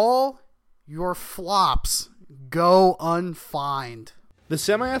 may all your flops go unfined. The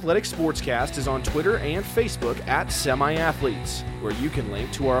Semi-Athletic Sportscast is on Twitter and Facebook at Semi-Athletes, where you can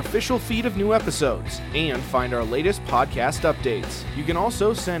link to our official feed of new episodes and find our latest podcast updates. You can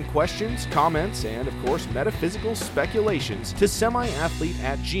also send questions, comments, and, of course, metaphysical speculations to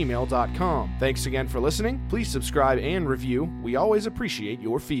semiathlete@gmail.com. Thanks again for listening. Please subscribe and review. We always appreciate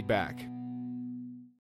your feedback.